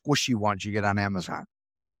of those squishy ones you get on Amazon.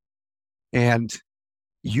 And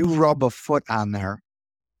you rub a foot on there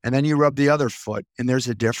and then you rub the other foot and there's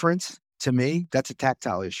a difference. To me, that's a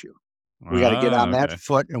tactile issue. We got to get on that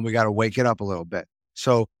foot and we got to wake it up a little bit.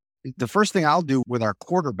 So the first thing I'll do with our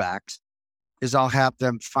quarterbacks is I'll have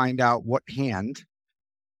them find out what hand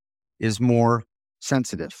is more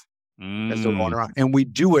sensitive as they're going around. And we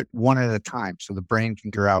do it one at a time so the brain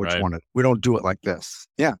can figure out which one. We don't do it like this.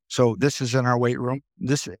 Yeah. So this is in our weight room.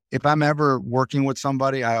 If I'm ever working with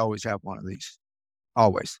somebody, I always have one of these.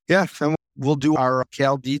 Always. Yeah. And we'll do our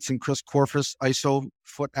Cal Dietz and Chris Korfus ISO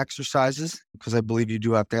foot exercises because I believe you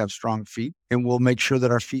do have to have strong feet. And we'll make sure that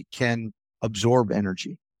our feet can absorb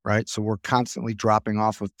energy. right? So we're constantly dropping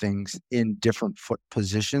off of things in different foot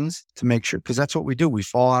positions to make sure, because that's what we do. We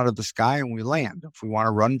fall out of the sky and we land. If we want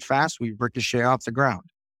to run fast, we ricochet off the ground.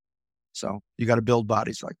 So you got to build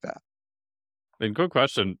bodies like that. And quick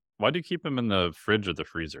question, why do you keep them in the fridge or the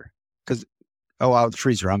freezer? Because, the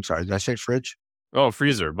freezer. I'm sorry. Did I say fridge? Oh,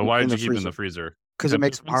 freezer. But why did you keep them in the freezer? Because it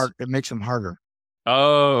makes them hard. It makes them harder.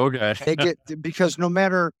 Oh, okay. Because no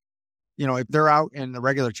matter, if they're out in the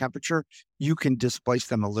regular temperature, you can displace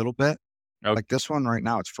them a little bit. Okay. Like this one right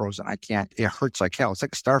now, it's frozen. I can't. It hurts like hell. It's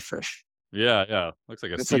like a starfish. Yeah. Looks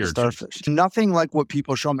like it's like a starfish. Nothing like what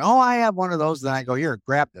people show me. Oh, I have one of those. Then I go, here,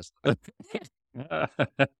 grab this.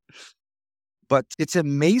 But it's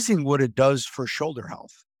amazing what it does for shoulder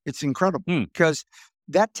health. It's incredible because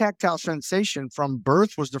that tactile sensation from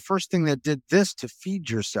birth was the first thing that did this to feed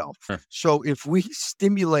yourself. Sure. So if we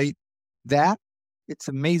stimulate that, it's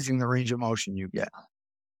amazing the range of motion you get.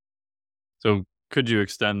 So could you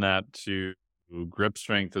extend that to grip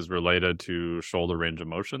strength is related to shoulder range of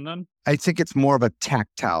motion then? I think it's more of a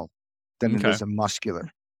tactile than it is a muscular.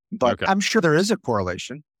 But I'm sure there is a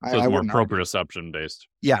correlation. So it's more proprioception based.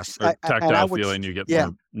 Yes. Or tactile feeling, you get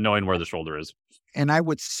more knowing where the shoulder is. And I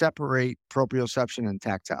would separate proprioception and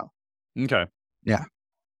tactile. Okay. Yeah,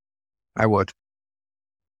 I would.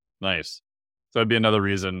 Nice. So that'd be another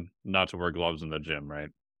reason not to wear gloves in the gym, right?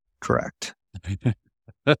 Correct.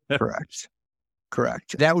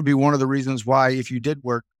 Correct. That would be one of the reasons why if you did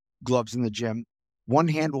wear gloves in the gym, one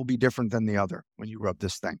hand will be different than the other when you rub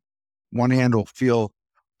this thing. One hand will feel,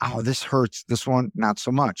 oh, this hurts. This one, not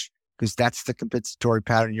so much, because that's the compensatory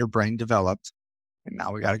pattern your brain developed. And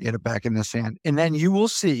now we got to get it back in this hand. And then you will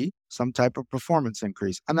see some type of performance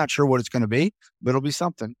increase. I'm not sure what it's going to be, but it'll be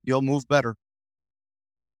something. You'll move better.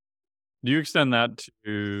 Do you extend that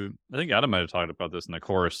to, I think Adam might have talked about this in the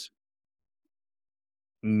course,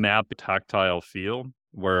 map tactile feel,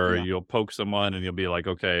 where you'll poke someone and you'll be like,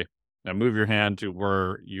 okay, now move your hand to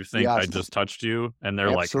where you think I just touched you. And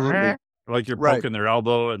they're like you're poking their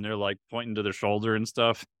elbow and they're like pointing to their shoulder and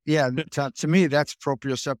stuff. Yeah. To me, that's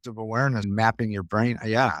proprioceptive awareness, mapping your brain.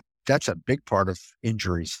 Yeah. That's a big part of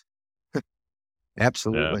injuries.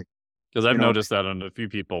 Absolutely. Because I've noticed that on a few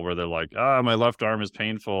people where they're like, my left arm is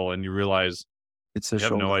painful. And you realize they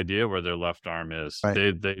have no idea where their left arm is.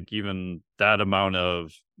 Right. They even that amount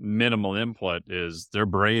of minimal input is their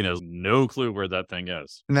brain has no clue where that thing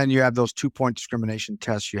is. And then you have those 2-point discrimination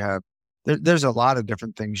tests. You have, there's a lot of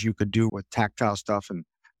different things you could do with tactile stuff and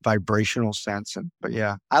vibrational sense. But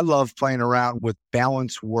yeah, I love playing around with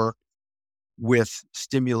balance work with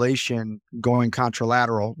stimulation going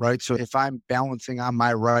contralateral, right? So if I'm balancing on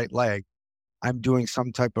my right leg, I'm doing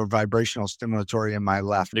some type of vibrational stimulatory in my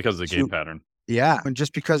left. Because of the gait pattern. Yeah. And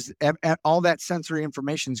just because all that sensory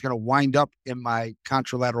information is going to wind up in my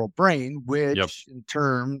contralateral brain, which in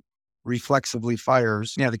turn reflexively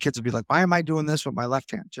fires. Yeah, the kids will be like, why am I doing this with my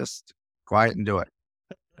left hand? Just quiet and do it.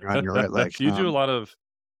 You're on your right leg. Do you do a lot of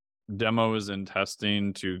demos and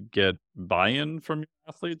testing to get buy-in from your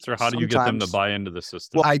athletes, or how do you get them to buy into the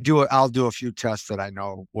system? Well, I'll do a few tests that I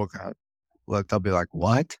know look, they'll be like,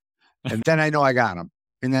 what? And then I know I got them.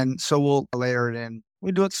 And then, so we'll layer it in.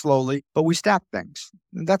 We do it slowly, but we stack things.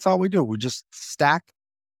 And that's all we do. We just stack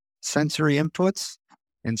sensory inputs.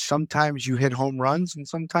 And sometimes you hit home runs and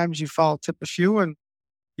sometimes you foul tip a few and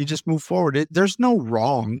you just move forward. There's no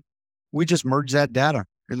wrong. We just merge that data.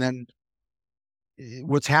 And then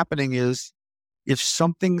what's happening is if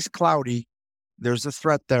something's cloudy, there's a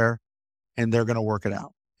threat there and they're going to work it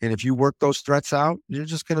out. And if you work those threats out, you're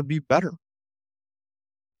just going to be better.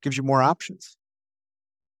 Gives you more options.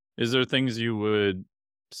 Is there things you would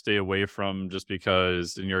stay away from just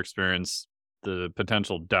because in your experience, the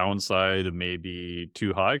potential downside may be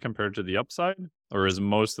too high compared to the upside? Or is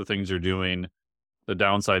most of the things you're doing, the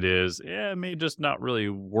downside is, it may just not really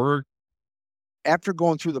work? After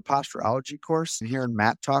going through the posturology course and hearing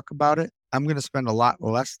Matt talk about it, I'm going to spend a lot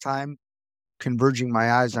less time converging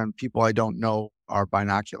my eyes on people I don't know are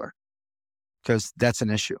binocular, because that's an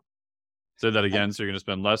issue. Say that again. So you're going to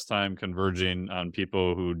spend less time converging on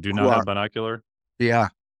people who do not have binocular? Yeah,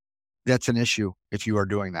 that's an issue if you are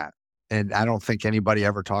doing that. And I don't think anybody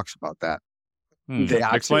ever talks about that.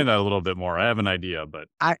 Explain that a little bit more. I have an idea, but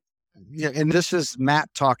and this is Matt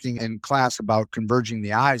talking in class about converging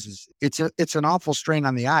the eyes. It's an awful strain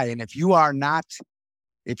on the eye. And if you are not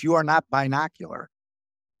binocular,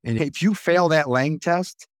 and if you fail that Lang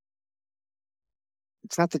test,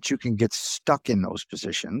 it's not that you can get stuck in those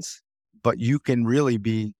positions, but you can really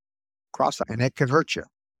be cross-eyed and it could hurt you.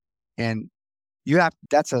 And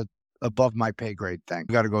that's a above my pay grade thing.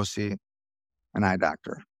 You got to go see an eye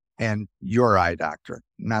doctor and your eye doctor,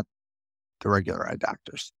 not the regular eye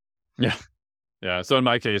doctors. Yeah. Yeah. So in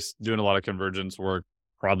my case, doing a lot of convergence work,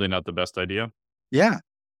 probably not the best idea. Yeah.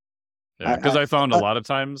 Yeah. Because I found a lot of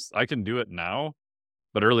times I can do it now,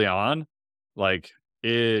 but early on, like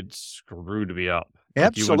it screwed me up. Like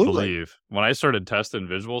absolutely. You would believe. When I started testing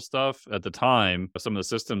visual stuff at the time, some of the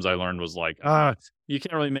systems I learned was like, you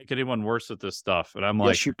can't really make anyone worse with this stuff. And I'm like,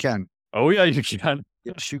 yes, you can. Oh yeah, you can.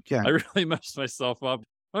 Yes, you can. I really messed myself up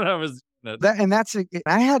when I was doing it.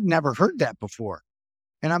 I had never heard that before.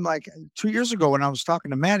 And I'm like, 2 years ago when I was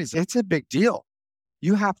talking to Matt, he said, it's a big deal.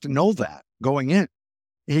 You have to know that going in.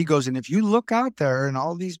 He goes, and if you look out there and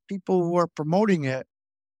all these people who are promoting it,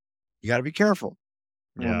 you got to be careful.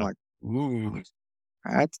 And I'm like, ooh,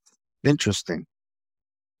 that's interesting.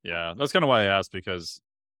 Yeah, that's kind of why I asked, because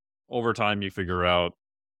over time you figure out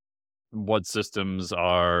what systems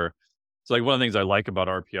are. It's like one of the things I like about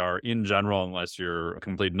RPR in general, unless you're a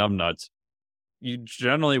complete numbnuts, you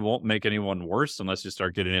generally won't make anyone worse unless you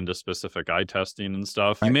start getting into specific eye testing and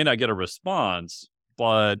stuff. Right. You may not get a response,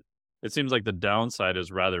 but it seems like the downside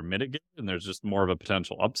is rather mitigated and there's just more of a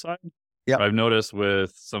potential upside. Yeah, I've noticed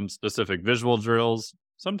with some specific visual drills,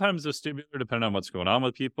 sometimes the stimulator, depending on what's going on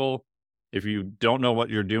with people, if you don't know what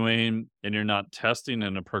you're doing and you're not testing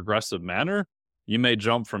in a progressive manner, you may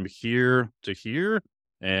jump from here to here,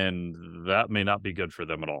 and that may not be good for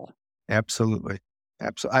them at all. Absolutely.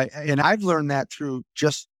 Absolutely. And I've learned that through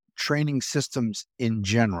just training systems in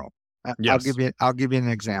general. Yes. I'll give you an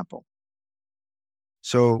example.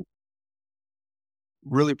 So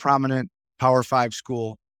really prominent Power 5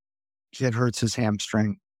 school, kid hurts his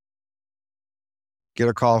hamstring. Get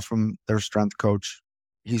a call from their strength coach.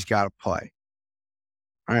 He's got to play.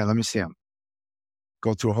 All right, let me see him.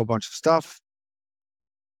 Go through a whole bunch of stuff.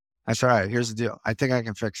 I said, all right, here's the deal. I think I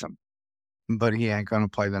can fix him, but he ain't going to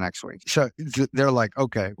play the next week. So they're like,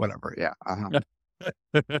 okay, whatever. Yeah.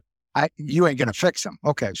 You ain't going to fix him.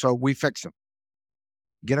 Okay. So we fix him.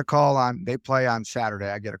 Get a call they play on Saturday.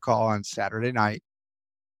 I get a call on Saturday night.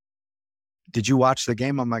 Did you watch the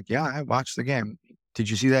game? I'm like, yeah, I watched the game. Did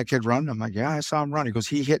you see that kid run? I'm like, yeah, I saw him run. He goes,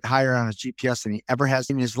 he hit higher on his GPS than he ever has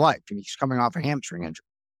in his life. And he's coming off a hamstring injury.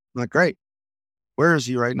 I'm like, great. Where is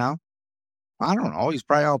he right now? I don't know. He's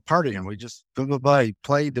probably out partying. We just, blah, blah, blah. He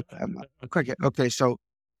played. I'm like, okay. So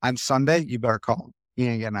on Sunday, you better call him. He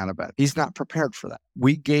ain't getting out of bed. He's not prepared for that.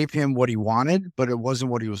 We gave him what he wanted, but it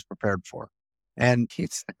wasn't what he was prepared for. And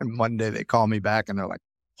Monday they call me back and they're like,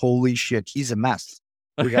 holy shit, he's a mess.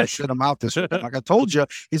 We got to sit him out this week. Like I told you,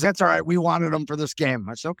 that's all right. We wanted him for this game.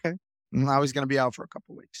 I said, okay. Now he's going to be out for a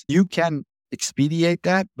couple of weeks. You can expedite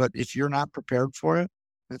that, but if you're not prepared for it,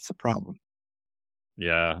 that's a problem.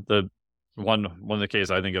 Yeah. The one of the cases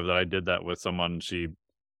I think of that I did that with someone,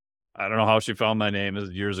 I don't know how she found my name. This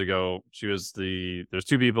is years ago. There's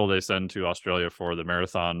two people they send to Australia for the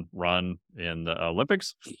marathon run in the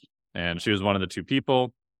Olympics. And she was one of the two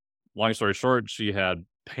people. Long story short, she had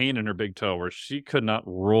pain in her big toe where she could not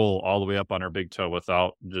roll all the way up on her big toe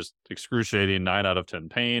without just excruciating 9 out of 10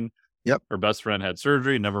 pain. Yep. Her best friend had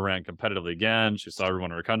surgery, never ran competitively again. She saw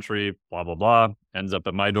everyone in her country, blah, blah, blah, ends up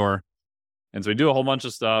at my door. And so we do a whole bunch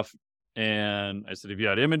of stuff. And I said, have you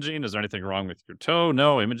had imaging? Is there anything wrong with your toe?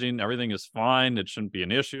 No, imaging, everything is fine. It shouldn't be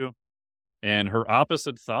an issue. And her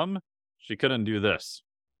opposite thumb, she couldn't do this.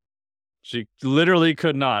 She literally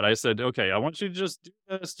could not. I said, okay, I want you to just do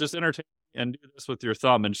this, just entertain and do this with your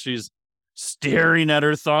thumb. And she's staring at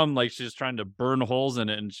her thumb like she's trying to burn holes in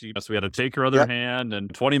it. And so we had to take her other hand,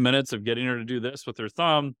 and 20 minutes of getting her to do this with her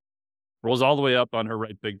thumb, rolls all the way up on her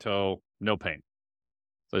right big toe, no pain.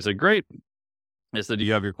 So I said, great. I said, do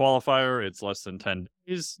you have your qualifier? It's less than 10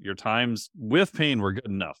 days. Your times with pain were good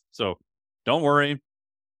enough. So don't worry.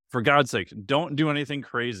 For God's sake, don't do anything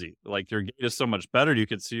crazy. Like your gait is so much better. You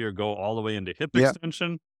could see her go all the way into hip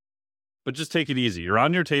extension, but just take it easy. You're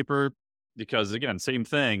on your taper because, again, same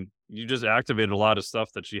thing. You just activated a lot of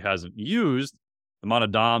stuff that she hasn't used. The amount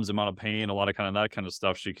of DOMs, the amount of pain, a lot of that kind of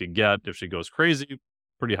stuff she could get if she goes crazy,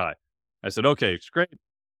 pretty high. I said, okay, it's great.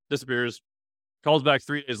 Disappears. Calls back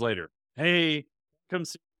 3 days later. Hey, come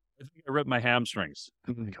see. I think I ripped my hamstrings.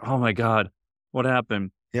 I'm like, oh my God, what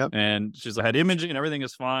happened? Yep. And she's had imaging, everything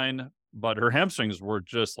is fine, but her hamstrings were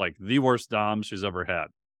just like the worst DOMs she's ever had.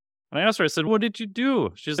 And I asked her, I said, what did you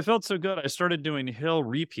do? She said, I felt so good. I started doing hill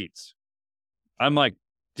repeats. I'm like,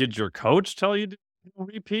 did your coach tell you to do hill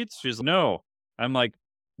repeats? She's like, no. I'm like,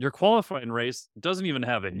 your qualifying race doesn't even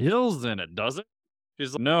have hills in it, does it?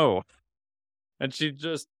 She's like, no. And she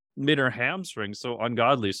just made her hamstring so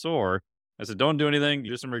ungodly sore. I said, don't do anything.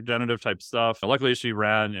 Do some regenerative type stuff. And luckily, she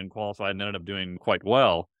ran and qualified and ended up doing quite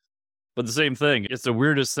well. But the same thing, it's the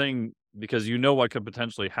weirdest thing. because you know what could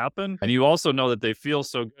potentially happen. And you also know that they feel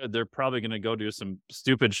so good, they're probably going to go do some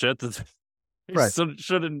stupid shit that they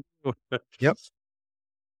shouldn't do. Yep.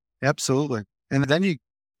 Absolutely. And then you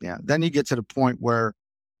get to the point where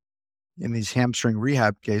in these hamstring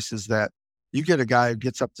rehab cases that you get a guy who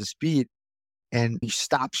gets up to speed and he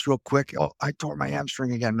stops real quick. Oh, I tore my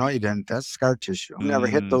hamstring again. No, you didn't. That's scar tissue. You never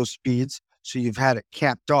hit those speeds. So you've had it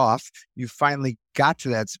capped off. You finally got to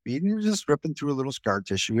that speed and you're just ripping through a little scar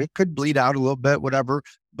tissue. It could bleed out a little bit, whatever,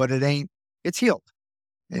 but it's healed.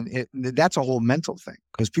 And that's a whole mental thing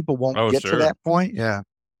because people won't get to that point. Yeah.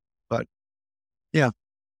 But yeah.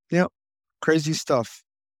 Crazy stuff.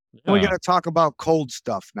 Yeah. We're going to talk about cold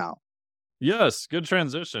stuff now. Yes. Good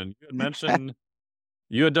transition. You had mentioned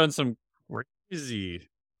you had done some crazy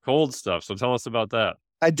cold stuff. So tell us about that.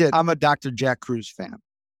 I did. I'm a Dr. Jack Kruse fan.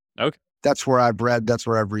 Okay. That's where I've read. That's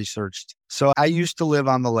where I've researched. So I used to live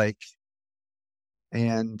on the lake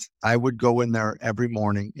and I would go in there every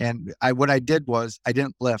morning. And what I did was I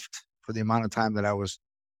didn't lift for the amount of time that I was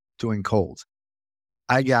doing cold.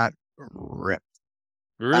 I got ripped.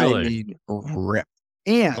 Really? I mean, ripped.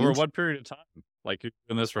 And over what period of time? Like you've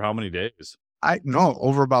been this for how many days?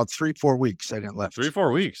 Over about 3-4 weeks. I didn't lift.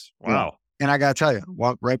 3-4 weeks. Wow. Yeah. And I got to tell you,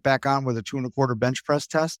 walked right back on with a 2 1/4 bench press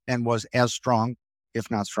test and was as strong,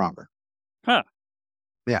 if not stronger. Huh.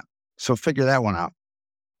 Yeah. So figure that one out.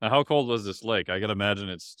 Now, how cold was this lake? I can imagine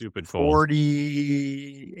it's stupid cold.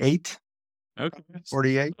 48. Okay.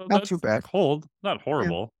 48. So not too bad. Cold. Not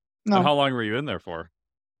horrible. Yeah. No. And how long were you in there for?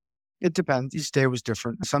 It depends. Each day was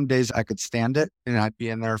different. Some days I could stand it and I'd be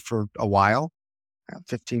in there for a while,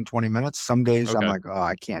 15, 20 minutes. Some days I'm like, oh,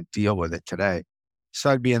 I can't deal with it today. So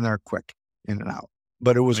I'd be in there quick, in and out.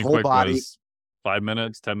 But it was whole body. 5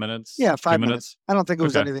 minutes, 10 minutes? Yeah, 5 minutes. I don't think it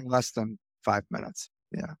was anything less than 5 minutes.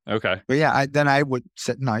 Yeah. Okay. But yeah, then I would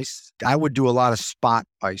sit nice. I would do a lot of spot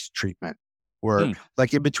ice treatment where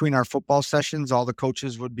like in between our football sessions, all the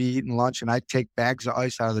coaches would be eating lunch and I'd take bags of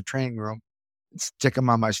ice out of the training room and stick them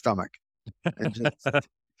on my stomach. And just,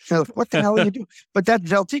 what the hell are you doing? But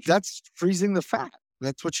that's freezing the fat.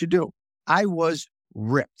 That's what you do. I was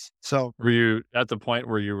ripped. So were you at the point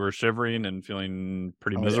where you were shivering and feeling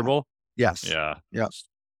pretty miserable? Yeah. Yes. Yeah. Yes.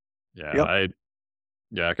 Yeah.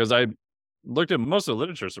 Yep. Because I looked at most of the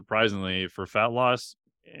literature, surprisingly, for fat loss.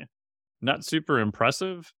 Not super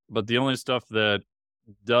impressive, but the only stuff that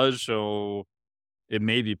does show it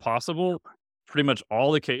may be possible, pretty much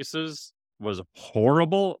all the cases was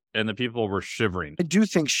horrible and the people were shivering. I do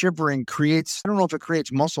think shivering I don't know if it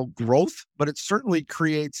creates muscle growth, but it certainly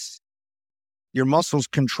creates your muscles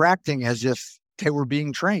contracting as if they were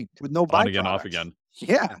being trained with no byproducts. On again, off again.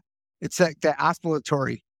 Yeah. It's like that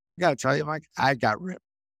oscillatory. I got to tell you, Mike, I got ripped.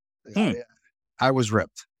 I was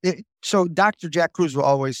ripped. So Dr. Jack Kruse will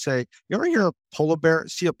always say, you ever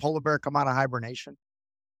see a polar bear come out of hibernation?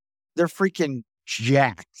 They're freaking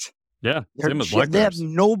jacked. Yeah. Same with black bears. They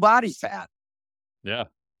have no body fat. Yeah.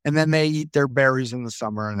 And then they eat their berries in the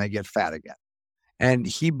summer and they get fat again. And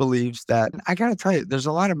he believes that, I got to tell you, there's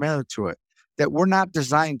a lot of merit to it, that we're not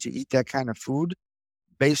designed to eat that kind of food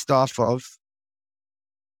based off of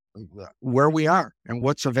where we are and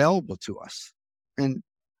what's available to us. And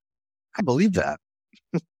I believe that.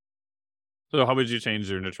 So how would you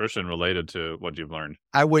change your nutrition related to what you've learned?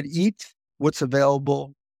 I would eat what's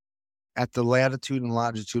available at the latitude and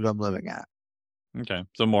longitude I'm living at. Okay.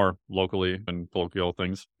 So more locally and colloquial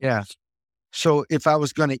things. Yeah. So if I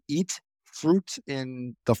was going to eat fruit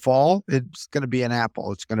in the fall, it's going to be an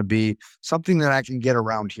apple. It's going to be something that I can get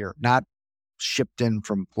around here, not shipped in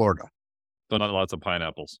from Florida. So not lots of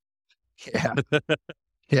pineapples. Yeah.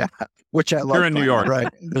 Yeah. Which I love. You're in New York. Right.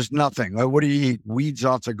 There's nothing. What do you eat? Weeds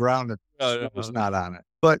off the ground that was not on it.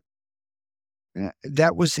 But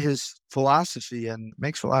that was his philosophy and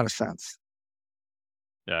makes a lot of sense.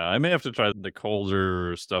 Yeah. I may have to try the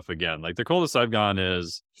colder stuff again. Like the coldest I've gone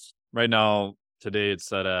is right now, today it's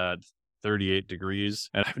set at 38 degrees.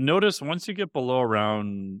 And I've noticed once you get below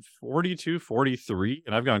around 42, 43,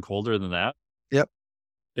 and I've gone colder than that. Yep.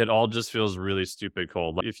 It all just feels really stupid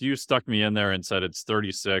cold. Like if you stuck me in there and said it's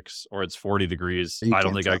 36 or it's 40 degrees, I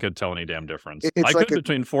don't think I could tell any damn difference. I could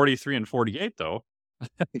between 43 and 48 though.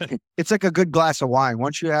 It's like a good glass of wine.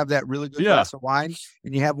 Once you have that really good glass of wine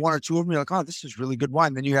and you have one or two of them, you're like, oh, this is really good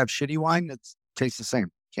wine. Then you have shitty wine that tastes the same.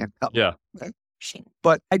 Can't tell. Yeah.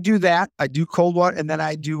 But I do that. I do cold water and then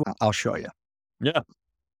I'll show you. Yeah.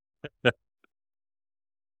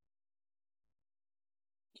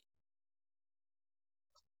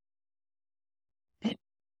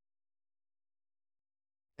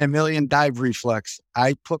 Mammalian dive reflex.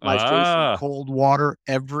 I put my face in cold water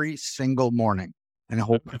every single morning and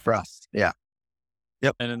hold my breath. Yeah.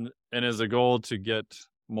 Yep. And And is the goal to get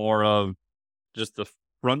more of just the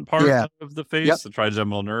front part of the face, the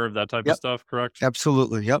trigeminal nerve, that type of stuff, correct?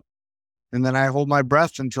 Absolutely. Yep. And then I hold my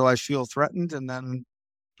breath until I feel threatened, and then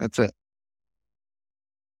that's it.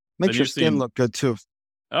 Makes your skin look good too.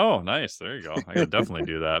 Oh, nice. There you go. I gotta definitely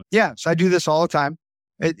do that. Yeah. So I do this all the time.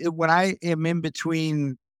 When I am in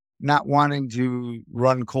between not wanting to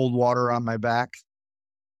run cold water on my back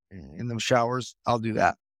in the showers, I'll do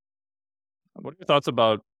that. What are your thoughts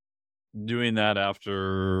about doing that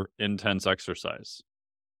after intense exercise?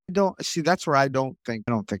 That's where I don't think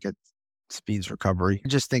it speeds recovery. I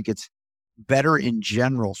just think it's better in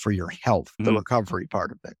general for your health, the recovery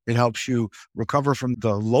part of it. It helps you recover from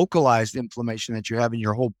the localized inflammation that you have in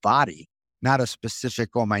your whole body, not a specific,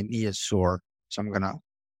 oh, my knee is sore, so I'm going to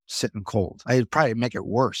sit in cold. I'd probably make it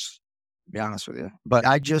worse, to be honest with you. But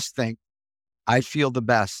I just think I feel the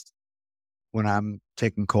best when I'm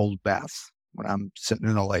taking cold baths, when I'm sitting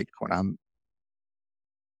in a lake, when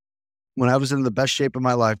I was in the best shape of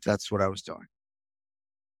my life, that's what I was doing.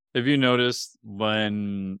 Have you noticed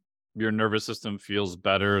when your nervous system feels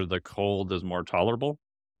better, the cold is more tolerable?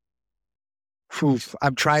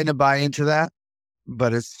 I'm trying to buy into that,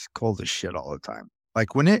 but it's cold as shit all the time.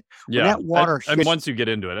 Like when that water hits, and once you get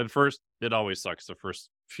into it, at first, it always sucks. The first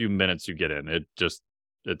few minutes you get in, it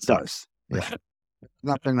does. Yeah.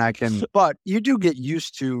 Nothing I can, but you do get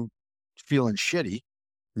used to feeling shitty.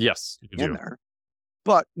 Yes, you do. There.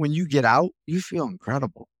 But when you get out, you feel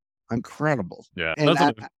incredible. Yeah. And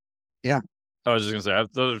I was just going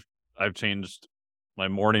to say, I've changed my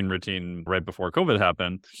morning routine right before COVID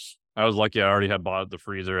happened. I was lucky I already had bought the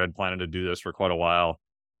freezer. I'd planned to do this for quite a while.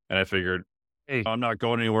 And I figured, hey, I'm not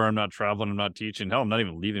going anywhere. I'm not traveling. I'm not teaching. Hell, I'm not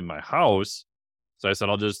even leaving my house. So I said,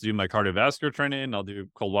 I'll just do my cardiovascular training. I'll do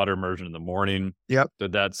cold water immersion in the morning. Yep.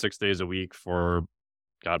 Did that 6 days a week for,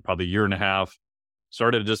 probably a year and a half.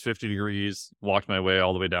 Started at just 50 degrees, walked my way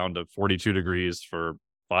all the way down to 42 degrees for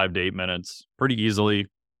 5 to 8 minutes pretty easily.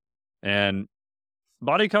 And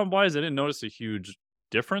body count wise, I didn't notice a huge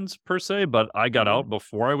difference per se, but I got out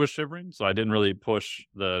before I was shivering. So I didn't really push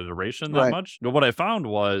the duration that much. But what I found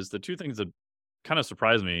was the two things that kind of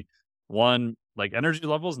surprised me. One, like energy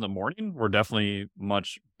levels in the morning were definitely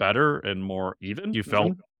much better and more even. You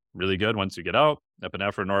felt really good once you get out,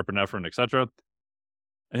 epinephrine, norepinephrine, etc.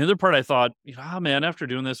 And the other part I thought, man, after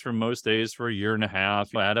doing this for most days for a year and a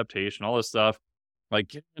half, adaptation, all this stuff, like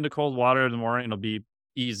getting into cold water in the morning, it'll be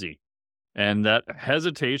easy. And that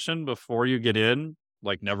hesitation before you get in,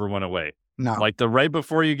 like never went away. No. Like right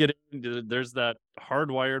before you get in, there's that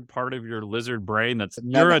hardwired part of your lizard brain that's,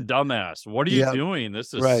 you're a dumbass. What are you doing?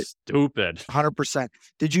 This is stupid. 100%.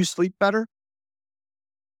 Did you sleep better?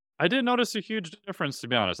 I didn't notice a huge difference, to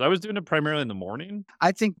be honest. I was doing it primarily in the morning.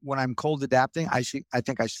 I think when I'm cold adapting, I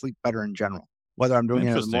think I sleep better in general, whether I'm doing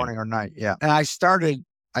it in the morning or night. Yeah. And I've started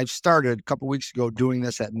a couple of weeks ago doing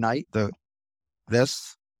this at night,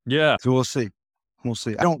 this. Yeah. So we'll see.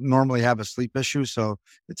 I don't normally have a sleep issue, so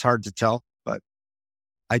it's hard to tell, but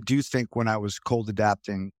I do think when I was cold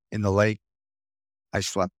adapting in the lake, I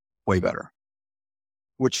slept way better,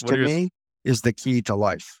 which to me is the key to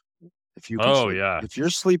life. If you can sleep. If your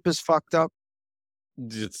sleep is fucked up,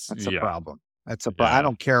 that's a problem. That's a problem. I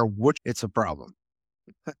don't care which, it's a problem.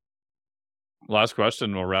 Last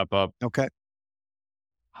question, we'll wrap up. Okay.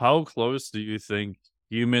 How close do you think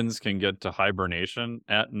humans can get to hibernation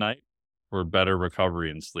at night for better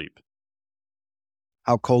recovery and sleep?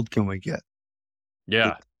 How cold can we get?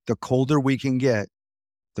 Yeah. The colder we can get,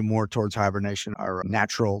 the more towards hibernation, our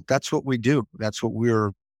natural. That's what we do. That's who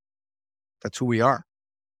we are.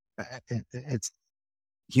 It's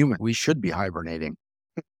human. We should be hibernating.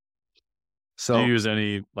 So, do you use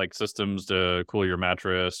any systems to cool your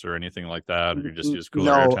mattress or anything like that? Or you just use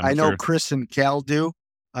cooler air temperature? I know Chris and Cal do.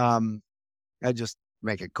 I just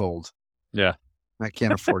make it cold. Yeah. I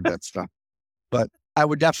can't afford that stuff. But I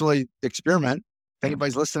would definitely experiment. If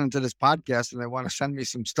anybody's listening to this podcast and they want to send me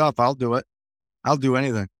some stuff, I'll do it. I'll do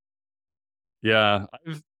anything. Yeah.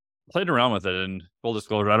 I've played around with it, and full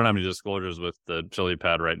disclosure, I don't have any disclosures with the chili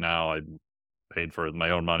pad right now. I paid for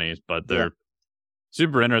my own money, but they're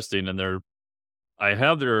super interesting, and I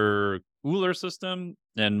have their cooler system,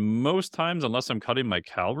 and most times, unless I'm cutting my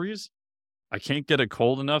calories, I can't get it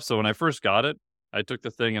cold enough. So when I first got it, I took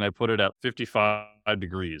the thing and I put it at 55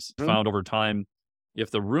 degrees. Found over time,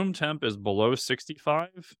 if the room temp is below 65,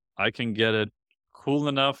 I can get it cool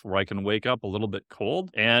enough where I can wake up a little bit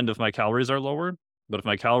cold. And if my calories are lower, but if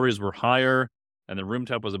my calories were higher and the room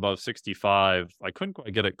temp was above 65, I couldn't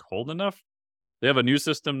quite get it cold enough. They have a new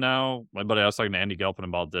system now. My buddy, I was talking to Andy Galpin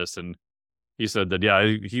about this, and he said that,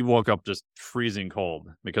 yeah, he woke up just freezing cold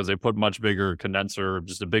because they put much bigger condenser,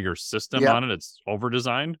 just a bigger system on it. It's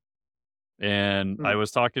over-designed. And I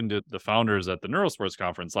was talking to the founders at the Neurosports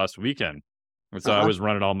conference last weekend. And so I was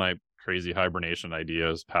running all my crazy hibernation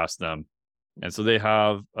ideas past them. And so they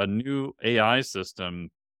have a new AI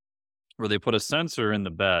system where they put a sensor in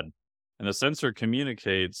the bed, and the sensor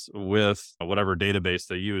communicates with whatever database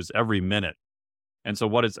they use every minute. And so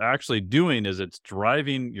what it's actually doing is it's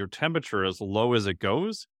driving your temperature as low as it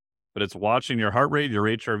goes, but it's watching your heart rate, your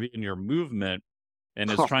HRV, and your movement,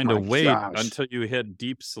 and it's trying to wait until you hit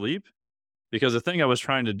deep sleep. Because the thing I was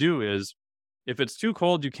trying to do is, if it's too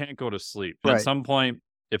cold, you can't go to sleep. Right. At some point,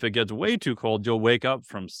 if it gets way too cold, you'll wake up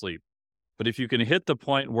from sleep. But if you can hit the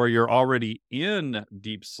point where you're already in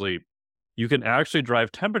deep sleep, you can actually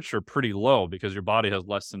drive temperature pretty low because your body has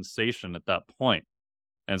less sensation at that point.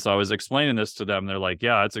 And so I was explaining this to them. They're like,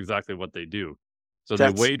 yeah, that's exactly what they do. So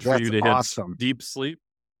they wait for you to hit deep sleep,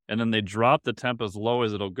 and then they drop the temp as low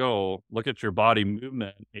as it'll go, look at your body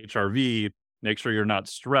movement, HRV, make sure you're not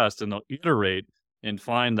stressed, and they'll iterate and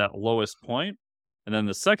find that lowest point. And then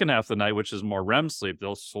the second half of the night, which is more REM sleep,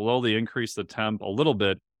 they'll slowly increase the temp a little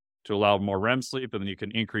bit to allow more REM sleep, and then you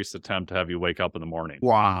can increase the temp to have you wake up in the morning.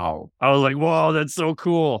 Wow. I was like, whoa, that's so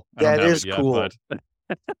cool. That is cool.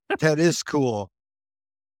 That is cool.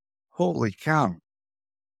 Holy cow.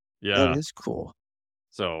 Yeah. That is cool.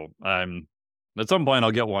 So at some point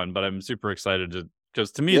I'll get one, but I'm super excited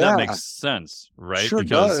because to me that makes sense, right? Sure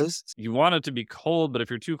because does. You want it to be cold, but if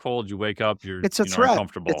you're too cold, you wake up, it's a threat.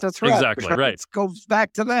 Uncomfortable. It's a threat. Exactly, right. It goes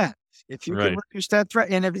back to that. If you can reduce that threat,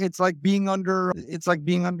 and if it's like being under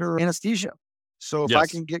anesthesia. So if I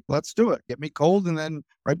can let's do it. Get me cold, and then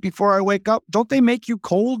right before I wake up, don't they make you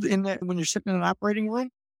cold when you're sitting in an operating room?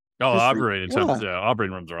 Oh, operating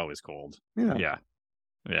rooms are always cold. Yeah.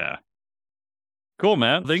 Cool,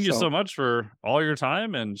 man. Thank you so much for all your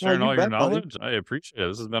time and sharing all your knowledge. Buddy. I appreciate it.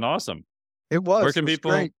 This has been awesome. It was. Where can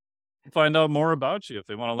people find out more about you if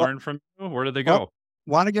they want to learn from you? Where do they go?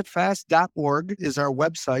 WannaGetFast.org is our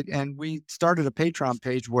website, and we started a Patreon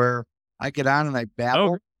page where I get on and I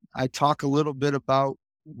babble. I talk a little bit about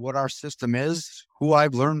what our system is, who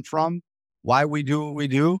I've learned from, why we do what we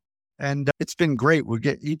do. And it's been great. We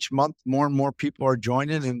get each month more and more people are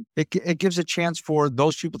joining, and it gives a chance for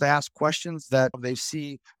those people to ask questions that they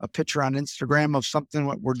see a picture on Instagram of something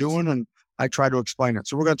what we're doing, and I try to explain it.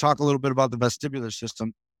 So we're going to talk a little bit about the vestibular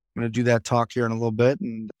system. I'm going to do that talk here in a little bit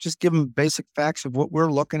and just give them basic facts of what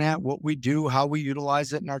we're looking at, what we do, how we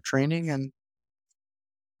utilize it in our training, and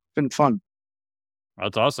it's been fun.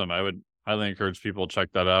 That's awesome. I would highly encourage people to check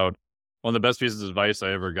that out. One of the best pieces of advice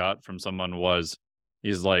I ever got from someone was,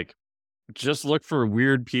 he's like, just look for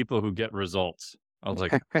weird people who get results. I was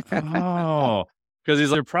like, oh, because he's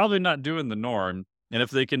like, they're probably not doing the norm. And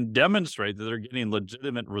if they can demonstrate that they're getting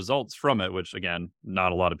legitimate results from it, which again,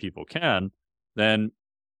 not a lot of people can, then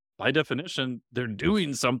by definition, they're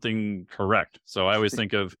doing something correct. So I always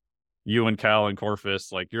think of you and Cal and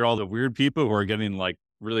Corfus, like you're all the weird people who are getting like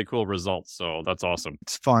really cool results. So that's awesome.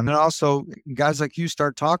 It's fun. And also guys like you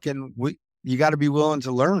start talking, you got to be willing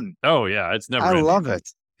to learn. Oh yeah. It's never I love it.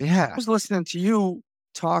 Yeah. I was listening to you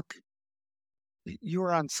talk. You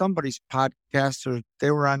were on somebody's podcast, or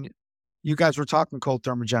you guys were talking cold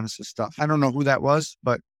thermogenesis stuff. I don't know who that was,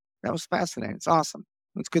 but that was fascinating. It's awesome.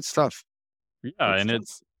 It's good stuff. Yeah.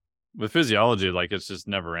 It's with physiology, like it's just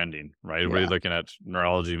never ending, right? Yeah. We're looking at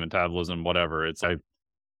neurology, metabolism, whatever. It's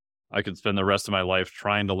I could spend the rest of my life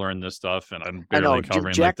trying to learn this stuff, and I'm barely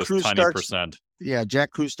covering like this tiny percent. Yeah,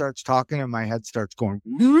 Jack Cruz starts talking, and my head starts going.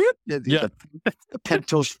 The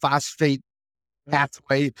pentose phosphate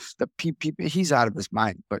pathway, the PP. He's out of his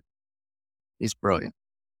mind, but he's brilliant.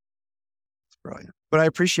 It's brilliant. But I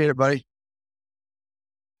appreciate it, buddy.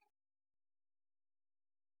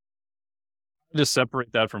 Just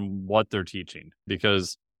separate that from what they're teaching,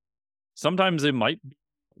 because sometimes they might be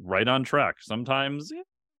right on track. Sometimes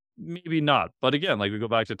maybe not. But again, like we go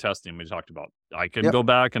back to testing we talked about. I can go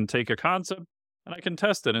back and take a concept and I can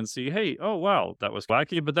test it and see, hey, oh, wow, that was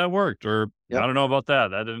wacky, but that worked. Or I don't know about that.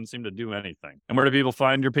 That didn't seem to do anything. And where do people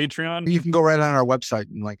find your Patreon? You can go right on our website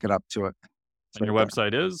and link it up to it. And your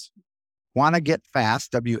website is?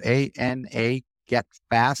 WannaGetFast, WANA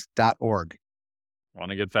getfast.org.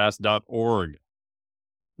 WannaGetFast.org.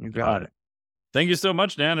 You got it. Thank you so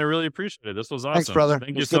much, Dan. I really appreciate it. This was awesome. Thanks, brother.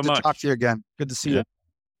 Thank you so much. Good to talk to you again. Good to see you.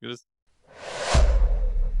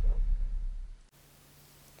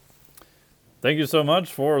 Thank you so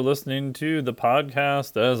much for listening to the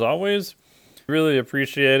podcast. As always, really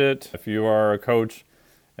appreciate it. If you are a coach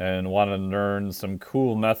and want to learn some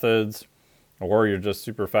cool methods, or you're just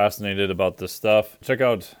super fascinated about this stuff, check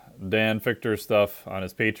out Dan Fichter's stuff on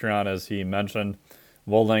his Patreon, as he mentioned.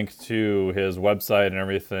 We'll link to his website and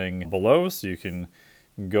everything below, so you can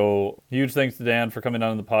go. Huge thanks to Dan for coming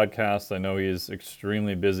on the podcast. I know he's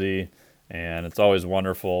extremely busy, and it's always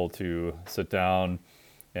wonderful to sit down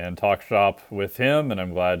and talk shop with him, and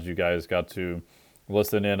I'm glad you guys got to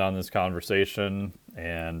listen in on this conversation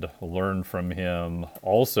and learn from him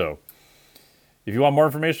also. If you want more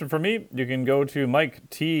information from me, you can go to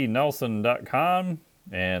miketnelson.com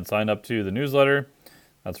and sign up to the newsletter.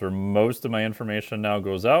 That's where most of my information now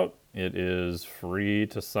goes out. It is free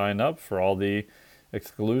to sign up for all the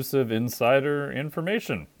exclusive insider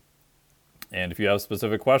information. And if you have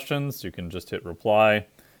specific questions, you can just hit reply.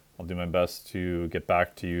 I'll do my best to get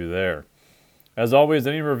back to you there. As always,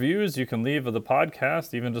 any reviews you can leave of the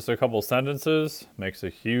podcast, even just a couple sentences, makes a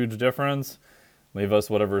huge difference. Leave us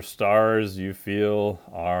whatever stars you feel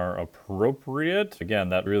are appropriate. Again,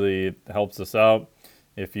 that really helps us out.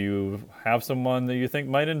 If you have someone that you think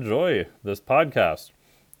might enjoy this podcast,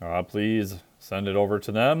 please send it over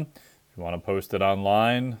to them. If you want to post it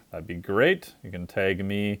online, that'd be great. You can tag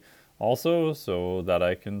me also so that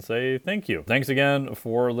I can say thank you. Thanks again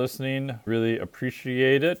for listening. Really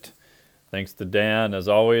appreciate it. Thanks to Dan, as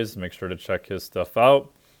always. Make sure to check his stuff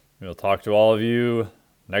out. We'll talk to all of you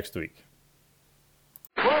next week.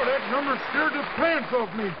 Whoa, that number scared the pants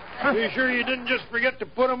off me. Are you sure you didn't just forget to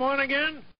put them on again?